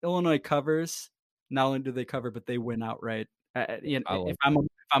 Illinois covers. Not only do they cover, but they win outright. If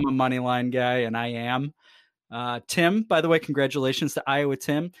I'm a money line guy, and I am, Tim, by the way, congratulations to Iowa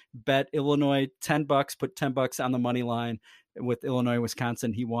Tim. Bet Illinois $10, put $10 on the money line with Illinois,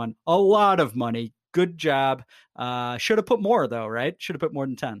 Wisconsin. He won a lot of money. Good job. Should have put more though, right? Should have put more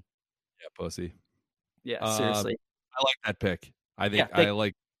than 10. Yeah, pussy. Yeah, seriously. I like that pick. I think I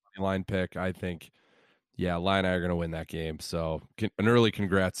like the line pick. I think, Illini are going to win that game. So an early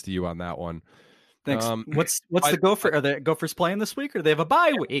congrats to you on that one. Thanks. What's the Gopher? Are the Gophers playing this week, or they have a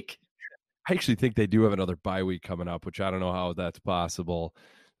bye week? I actually think they do have another bye week coming up, which I don't know how that's possible.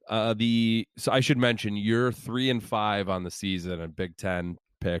 So I should mention you're 3-5 on the season in Big Ten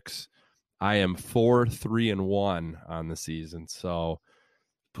picks. I am 4-3-1 on the season. So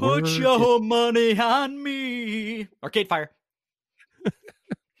put your money on me. Arcade Fire.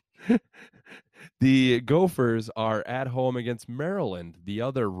 The Gophers are at home against Maryland, the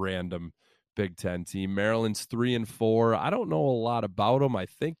other random Big Ten team. Maryland's 3-4. I don't know a lot about them. I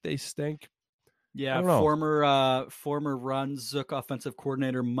think they stink. Yeah, former Ron Zook offensive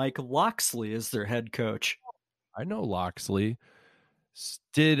coordinator Mike Locksley is their head coach. I know Locksley.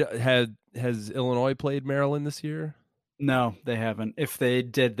 Has Illinois played Maryland this year? No, they haven't. If they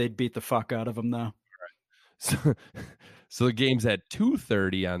did, they'd beat the fuck out of them, though. So the game's at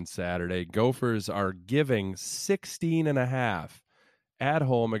 2:30 on Saturday. Gophers are giving 16.5 at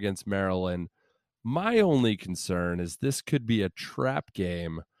home against Maryland. My only concern is this could be a trap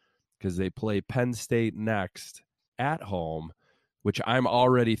game because they play Penn State next at home, which I'm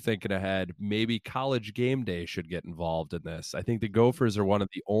already thinking ahead. Maybe College Game Day should get involved in this. I think the Gophers are one of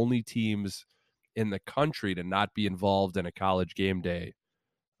the only teams in the country to not be involved in a College Game Day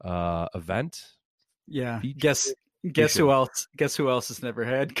event. Yeah. Guess who else? Guess who else has never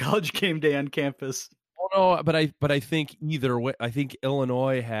had College Game Day on campus? Oh no, but I think either way. I think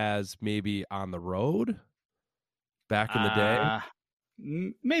Illinois has maybe on the road back in the day.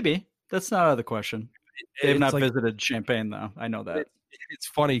 Maybe that's not out of the question. They have not visited Champaign though. I know that. It's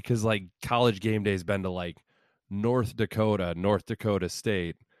funny because like College Game Day has been to like North Dakota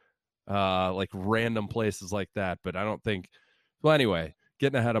State, like random places like that. But I don't think. Well, anyway,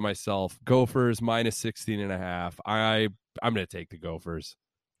 getting ahead of myself. Gophers -16.5. I'm going to take the Gophers.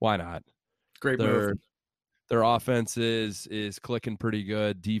 Why not? Great move. Their offense is clicking pretty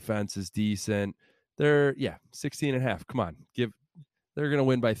good. Defense is decent. They're 16.5. Come on, they're going to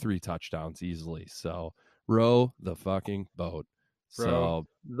win by 3 touchdowns easily. So row the fucking boat. Row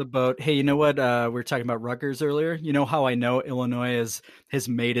the boat. Hey, you know what? We were talking about Rutgers earlier. You know how I know Illinois has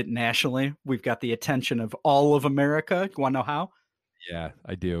made it nationally? We've got the attention of all of America. You want to know how? Yeah,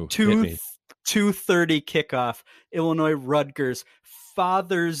 I do. 2:30 kickoff. Illinois Rutgers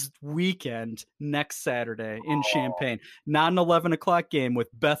Father's Weekend next Saturday in Champaign. Not an 11 o'clock game with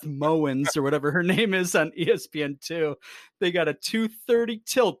Beth Mowins or whatever her name is on ESPN2. They got a 2:30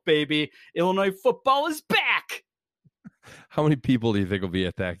 tilt, baby. Illinois football is back. How many people do you think will be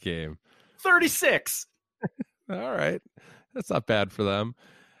at that game? 36. All right. That's not bad for them.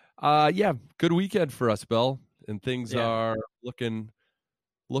 Good weekend for us, Bill. And things are looking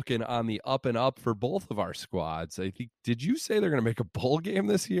on the up and up for both of our squads. I think, did you say they're going to make a bowl game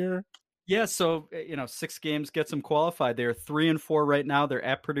this year? Yeah, so 6 games gets them qualified. They're 3-4 right now. They're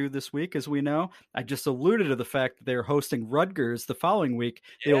at Purdue this week, as we know. I just alluded to the fact that they're hosting Rutgers the following week.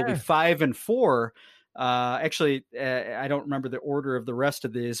 They will be 5-4. Actually, I don't remember the order of the rest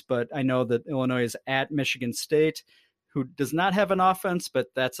of these, but I know that Illinois is at Michigan State, who does not have an offense, but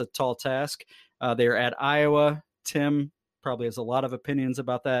that's a tall task. They're at Iowa. Tim probably has a lot of opinions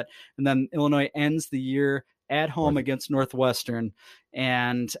about that. And then Illinois ends the year at home against Northwestern.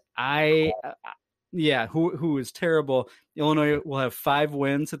 And who is terrible. Illinois will have 5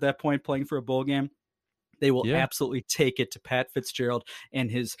 wins at that point playing for a bowl game. They will absolutely take it to Pat Fitzgerald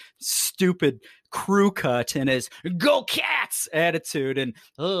and his stupid crew cut and his "Go Cats" attitude. And,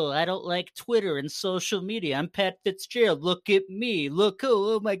 I don't like Twitter and social media. I'm Pat Fitzgerald. Look at me. Look,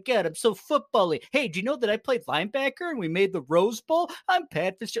 oh my God, I'm so football-y. Hey, do you know that I played linebacker and we made the Rose Bowl? I'm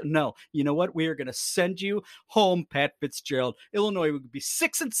Pat Fitzgerald. No, you know what? We are going to send you home, Pat Fitzgerald. Illinois would be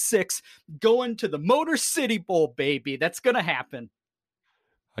 6-6 going to the Motor City Bowl, baby. That's going to happen.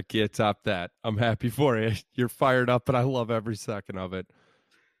 I can't top that. I'm happy for you. You're fired up, and I love every second of it.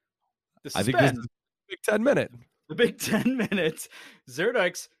 I think this is the Big 10 Minute. The Big 10 Minute. Zero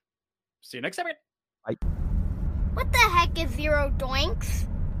Doinks. See you next time. Bye. What the heck is Zero Doinks?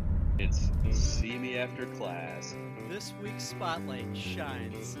 It's See Me After Class. This week's spotlight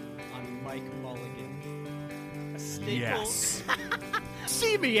shines on Mike Mulligan. A staple. Yes.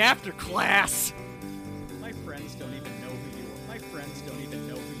 See me after class. My friends don't even know who you are. My friends don't even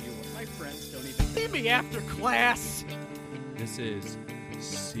know who you are. My friends don't even see me after class. This is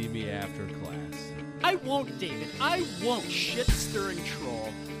See Me After Class. I won't, David. I won't. Shit-stirring troll,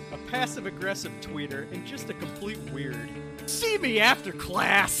 a passive-aggressive tweeter, and just a complete weird. See me after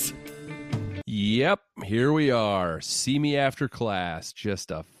class. Yep, here we are. See Me After Class.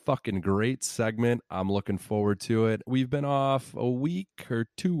 Just a fucking great segment. I'm looking forward to it. We've been off a week or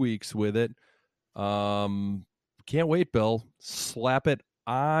 2 weeks with it. Can't wait, Bill. Slap it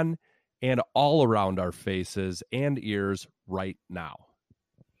on and all around our faces and ears right now.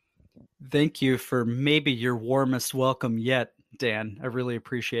 Thank you for maybe your warmest welcome yet, Dan. I really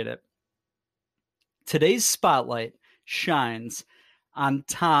appreciate it. Today's spotlight shines on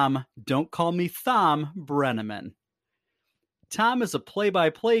Tom, don't call me Thom, Brenneman. Tom is a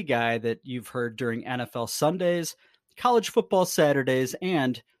play-by-play guy that you've heard during NFL Sundays, college football Saturdays,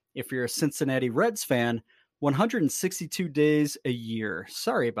 and, if you're a Cincinnati Reds fan, 162 days a year.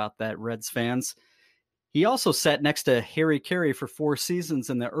 Sorry about that, Reds fans. He also sat next to Harry Carey for 4 seasons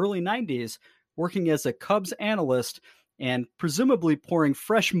in the early 90s, working as a Cubs analyst and presumably pouring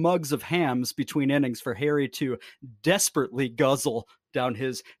fresh mugs of hams between innings for Harry to desperately guzzle down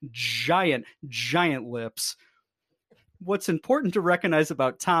his giant, giant lips. What's important to recognize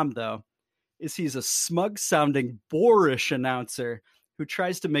about Tom, though, is he's a smug-sounding, boorish announcer who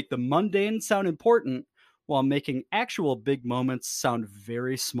tries to make the mundane sound important while making actual big moments sound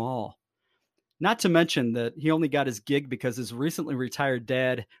very small. Not to mention that he only got his gig because his recently retired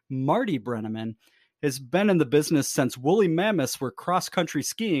dad, Marty Brenneman, has been in the business since woolly mammoths were cross-country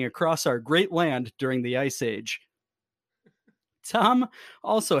skiing across our great land during the Ice Age. Tom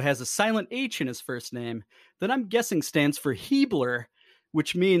also has a silent H in his first name that I'm guessing stands for Heebler,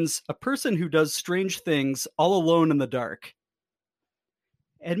 which means a person who does strange things all alone in the dark.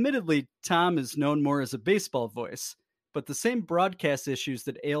 Admittedly, Tom is known more as a baseball voice, but the same broadcast issues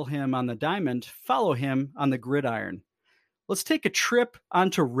that ail him on the diamond follow him on the gridiron. Let's take a trip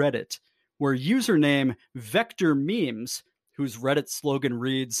onto Reddit, where username Vector Memes, whose Reddit slogan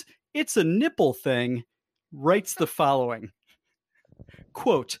reads, "It's a nipple thing," writes the following.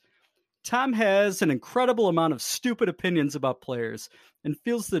 Quote, Tom has an incredible amount of stupid opinions about players and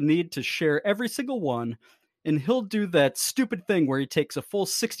feels the need to share every single one, and he'll do that stupid thing where he takes a full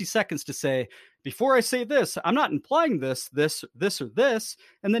 60 seconds to say, before I say this, I'm not implying this, or this,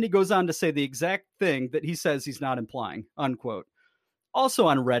 and then he goes on to say the exact thing that he says he's not implying, unquote. Also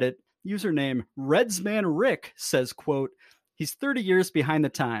on Reddit, username RedsmanRick says, quote, he's 30 years behind the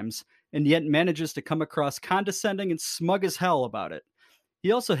times, and yet manages to come across condescending and smug as hell about it.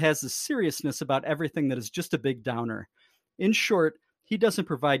 He also has the seriousness about everything that is just a big downer. In short, he doesn't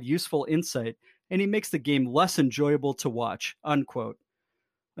provide useful insight, and he makes the game less enjoyable to watch, unquote.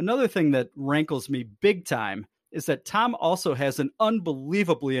 Another thing that rankles me big time is that Tom also has an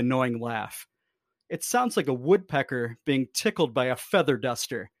unbelievably annoying laugh. It sounds like a woodpecker being tickled by a feather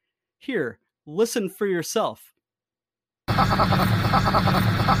duster. Here, listen for yourself.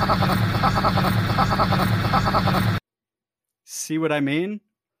 See what I mean?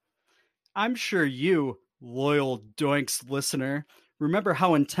 I'm sure you, loyal Doinks listener, remember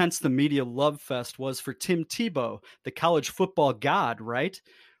how intense the media love fest was for Tim Tebow, the college football god, right?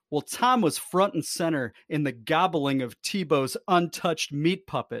 Well, Tom was front and center in the gobbling of Tebow's untouched meat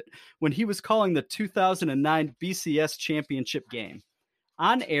puppet when he was calling the 2009 BCS championship game.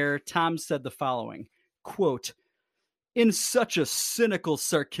 On air, Tom said the following, quote, in such a cynical,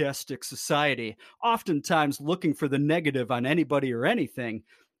 sarcastic society, oftentimes looking for the negative on anybody or anything,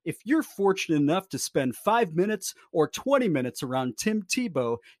 If you're fortunate enough to spend 5 minutes or 20 minutes around Tim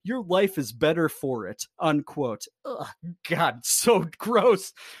Tebow, your life is better for it, unquote. Ugh, God, so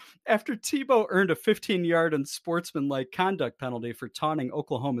gross. After Tebow earned a 15-yard unsportsmanlike conduct penalty for taunting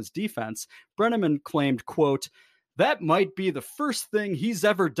Oklahoma's defense, Brenneman claimed, quote, "That might be the first thing he's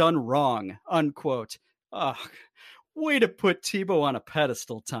ever done wrong," unquote. Ugh, way to put Tebow on a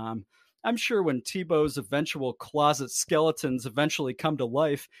pedestal, Tom. I'm sure when Tebow's eventual closet skeletons eventually come to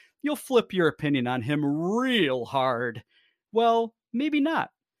life, you'll flip your opinion on him real hard. Well, maybe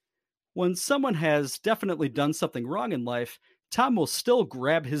not. When someone has definitely done something wrong in life, Tom will still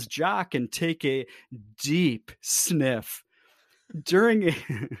grab his jock and take a deep sniff. During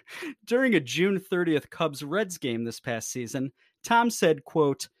a June 30th Cubs-Reds game this past season, Tom said,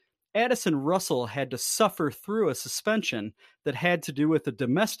 quote, "Addison Russell had to suffer through a suspension that had to do with a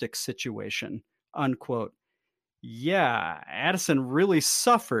domestic situation," unquote. Yeah, Addison really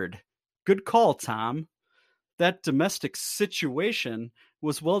suffered. Good call, Tom. That domestic situation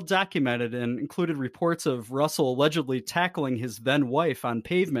was well documented and included reports of Russell allegedly tackling his then wife on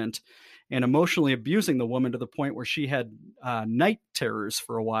pavement and emotionally abusing the woman to the point where she had night terrors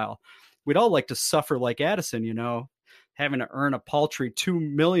for a while. We'd all like to suffer like Addison, having to earn a paltry $2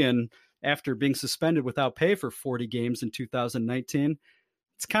 million after being suspended without pay for 40 games in 2019.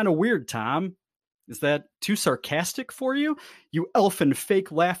 It's kind of weird, Tom. Is that too sarcastic for you? You elfin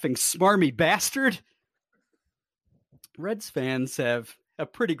fake laughing smarmy bastard? Reds fans have a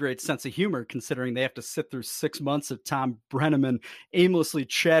pretty great sense of humor considering they have to sit through 6 months of Tom Brenneman aimlessly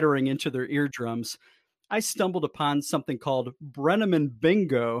chattering into their eardrums. I stumbled upon something called Brenneman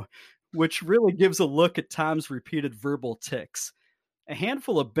Bingo, which really gives a look at Tom's repeated verbal tics. A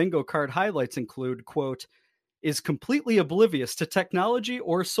handful of bingo card highlights include, quote, "is completely oblivious to technology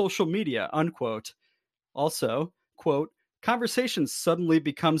or social media," unquote. Also, quote, "conversation suddenly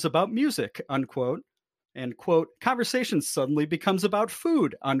becomes about music," unquote. And, quote, "conversation suddenly becomes about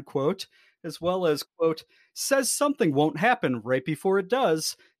food," unquote. As well as, quote, "says something won't happen right before it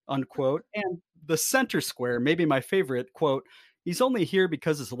does," unquote. And the center square, maybe my favorite, quote, "he's only here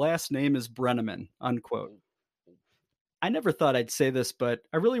because his last name is Brenneman," unquote. I never thought I'd say this, but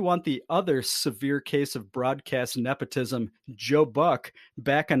I really want the other severe case of broadcast nepotism, Joe Buck,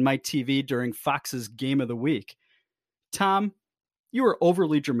 back on my TV during Fox's Game of the Week. Tom, you are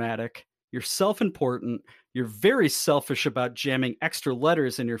overly dramatic. You're self-important. You're very selfish about jamming extra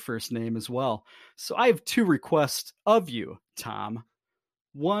letters in your first name as well. So I have 2 requests of you, Tom.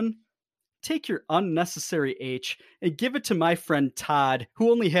 1, take your unnecessary H and give it to my friend Todd,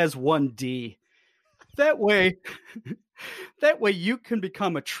 who only has 1 D. That way you can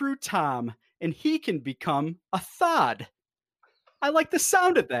become a true Tom and he can become a Thod. I like the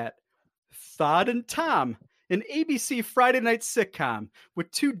sound of that. Thod and Tom, an ABC Friday night sitcom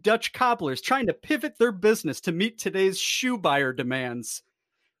with 2 Dutch cobblers trying to pivot their business to meet today's shoe buyer demands.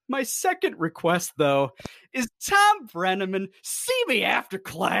 My second request, though, is Tom Brenneman, see me after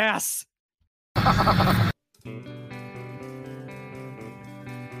class.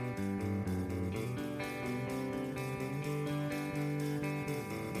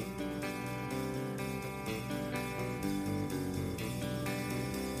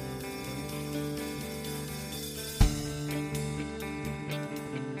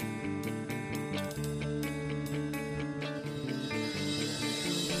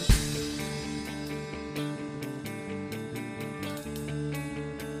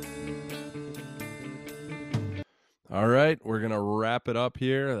 All right, we're going to wrap it up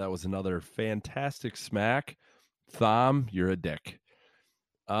here. That was another fantastic smack. Thom, you're a dick.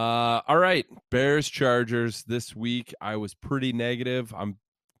 All right, Bears Chargers this week. I was pretty negative. I'm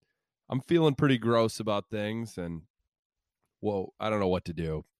feeling pretty gross about things, and whoa, I don't know what to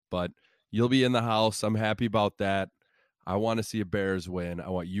do, but you'll be in the house. I'm happy about that. I want to see a Bears win. I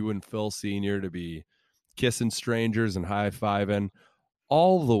want you and Phil Sr. to be kissing strangers and high-fiving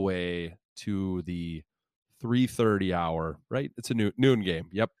all the way to the 3:30 hour, right? It's a noon game.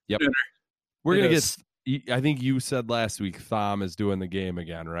 Yep. We're going to get, I think you said last week, Thom is doing the game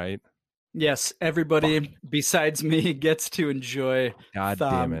again, right? Yes, everybody besides me gets to enjoy God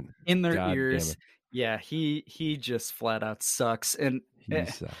Thom damn it. in their ears. Yeah, he just flat out sucks. And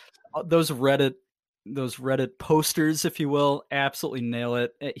those Reddit posters, if you will, absolutely nail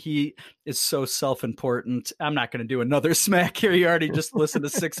it. He is so self-important. I'm not going to do another smack here. You already just listened to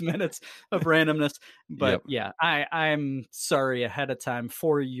 6 minutes of randomness. But yeah, I'm sorry ahead of time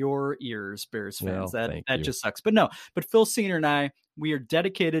for your ears, Bears fans. That just sucks. But Phil Senior and I, we are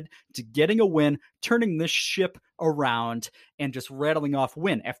dedicated to getting a win, turning this ship around, and just rattling off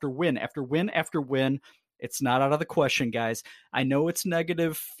win after win after win after win. It's not out of the question, guys. I know it's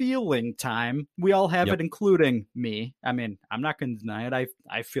negative feeling time. We all have Yep. it, including me. I mean, I'm not going to deny it.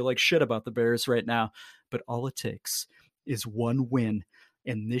 I feel like shit about the Bears right now, but all it takes is one win,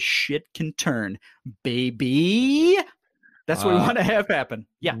 and this shit can turn, baby. That's what we want to have happen.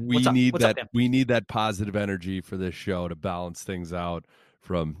 Yeah, we need that positive energy for this show to balance things out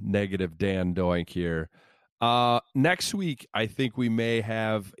from negative Dan Doink here. Next week, I think we may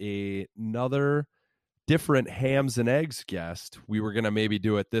have another different hams and eggs guest. We were going to maybe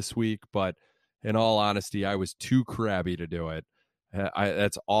do it this week, but in all honesty, I was too crabby to do it.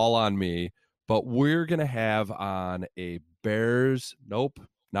 That's all on me. But we're going to have on a Bulls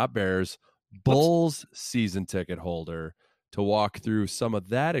season ticket holder to walk through some of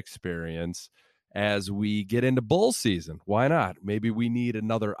that experience as we get into Bull season. Why not? Maybe we need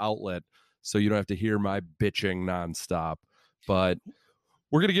another outlet so you don't have to hear my bitching nonstop. But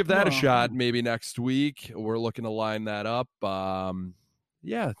we're going to give that a shot maybe next week. We're looking to line that up.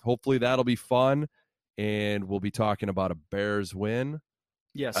 Hopefully that'll be fun. And we'll be talking about a Bears win.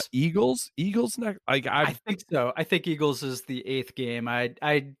 Yes. Eagles next. I think so. I think Eagles is the 8th game. I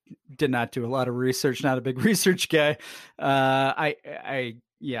did not do a lot of research. Not a big research guy.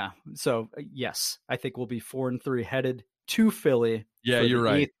 So yes, I think we'll be 4-3 headed to Philly. Yeah, you're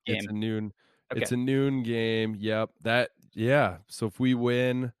right. Game. It's a noon. Okay. It's a noon game. Yep. So if we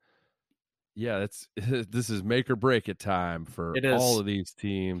win, this is make or break it time for all of these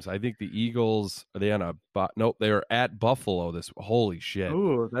teams. I think the Eagles, are they on nope, they are at Buffalo holy shit.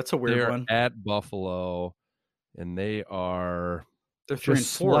 Ooh, that's a weird one. At Buffalo, and they're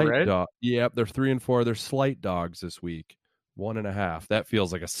 3-4, right? Yep, they're 3-4. They're slight dogs this week. 1.5. That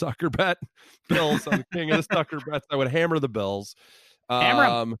feels like a sucker bet. Bills, I'm the king of the sucker bets. I would hammer the Bills.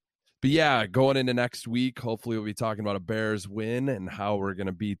 Hammer 'em. But yeah, going into next week, hopefully we'll be talking about a Bears win and how we're going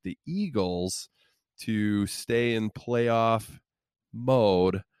to beat the Eagles to stay in playoff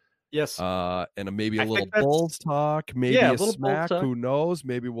mode. Yes. And maybe a little Bulls talk, maybe a smack. Who knows?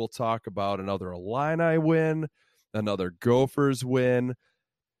 Maybe we'll talk about another Illini win, another Gophers win.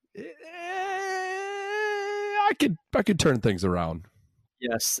 I could turn things around.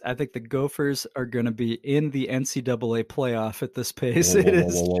 Yes, I think the Gophers are going to be in the NCAA playoff at this pace.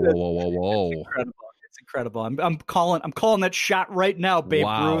 Whoa. It's incredible. I'm calling that shot right now, Babe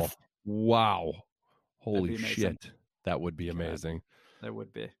Ruth. Wow. Holy shit. That would be amazing. That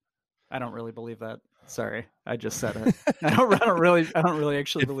would be. I don't really believe that. Sorry, I just said it. I don't really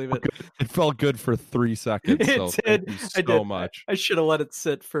actually believe it. It felt good for 3 seconds. It did. Thank you so much. I should have let it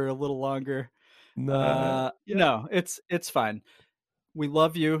sit for a little longer. No, it's fine. We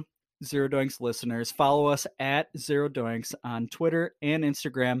love you, Zero Doinks listeners. Follow us at Zero Doinks on Twitter and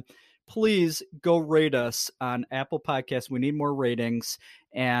Instagram. Please go rate us on Apple Podcasts. We need more ratings,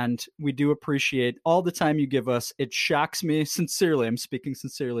 and we do appreciate all the time you give us. It shocks me sincerely. I'm speaking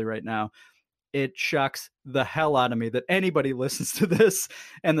sincerely right now. It shocks the hell out of me that anybody listens to this,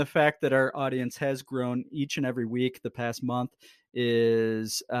 and the fact that our audience has grown each and every week the past month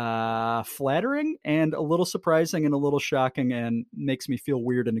is flattering and a little surprising and a little shocking, and makes me feel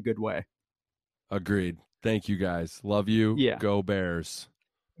weird in a good way. Agreed. Thank you, guys. Love you. Yeah. Go Bears.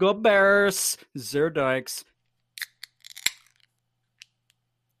 Go Bears. Zero Doinks.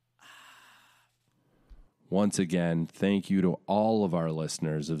 Once again, thank you to all of our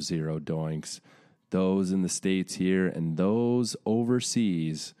listeners of Zero Doinks, those in the States here and those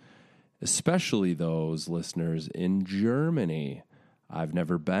overseas, especially those listeners in Germany. I've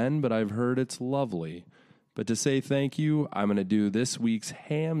never been, but I've heard it's lovely. But to say thank you, I'm going to do this week's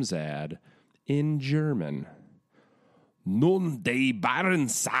Hams ad in German. Nun, die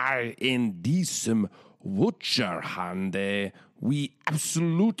Barenzahl in diesem Wutscherhande, wie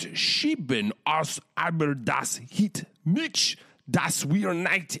absolut schieben aus, aber das hit nicht, dass wir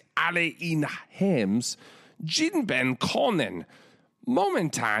nicht alle in Hams ginben können.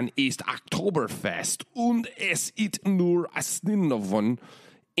 Momentan ist Oktoberfest und es ist nur Asninoven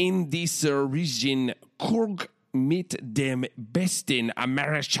in dieser Region Kurg mit dem besten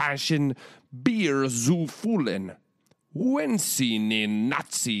amerikanischen Bier zu füllen. Wenn Sie einen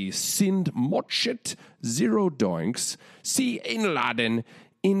Nazi sind, motschet Zero Doinks, Sie einladen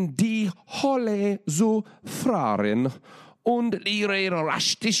in die Halle zu fahren und ihre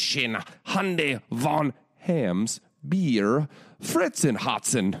rastischen Hände von Hams Bier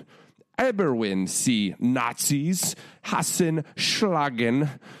Fritzenhatzen. Aber wenn Sie Nazis hassen, schlagen,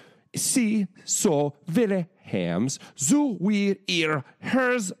 Sie so viele Hams, so wir ihr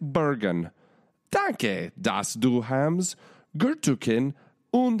Herzbergen. Danke, dass du Hams, Gertuken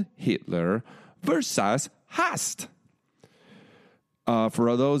und Hitler versus hast.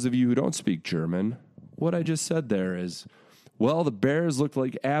 For those of you who don't speak German, what I just said there is, well, the Bears looked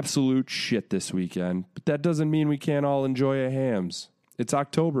like absolute shit this weekend, but that doesn't mean we can't all enjoy a Hams. It's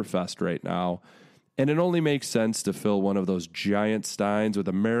Oktoberfest right now, and it only makes sense to fill one of those giant steins with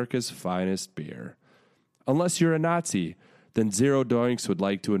America's finest beer. Unless you're a Nazi, then Zero Doinks would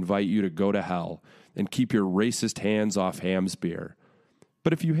like to invite you to go to hell and keep your racist hands off Hams beer.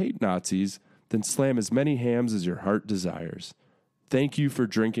 But if you hate Nazis, then slam as many Hams as your heart desires. Thank you for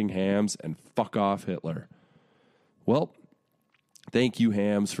drinking Hams and fuck off Hitler. Well, thank you,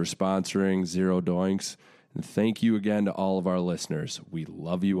 Hams, for sponsoring Zero Doinks, and thank you again to all of our listeners. We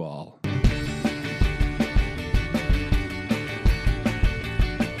love you all.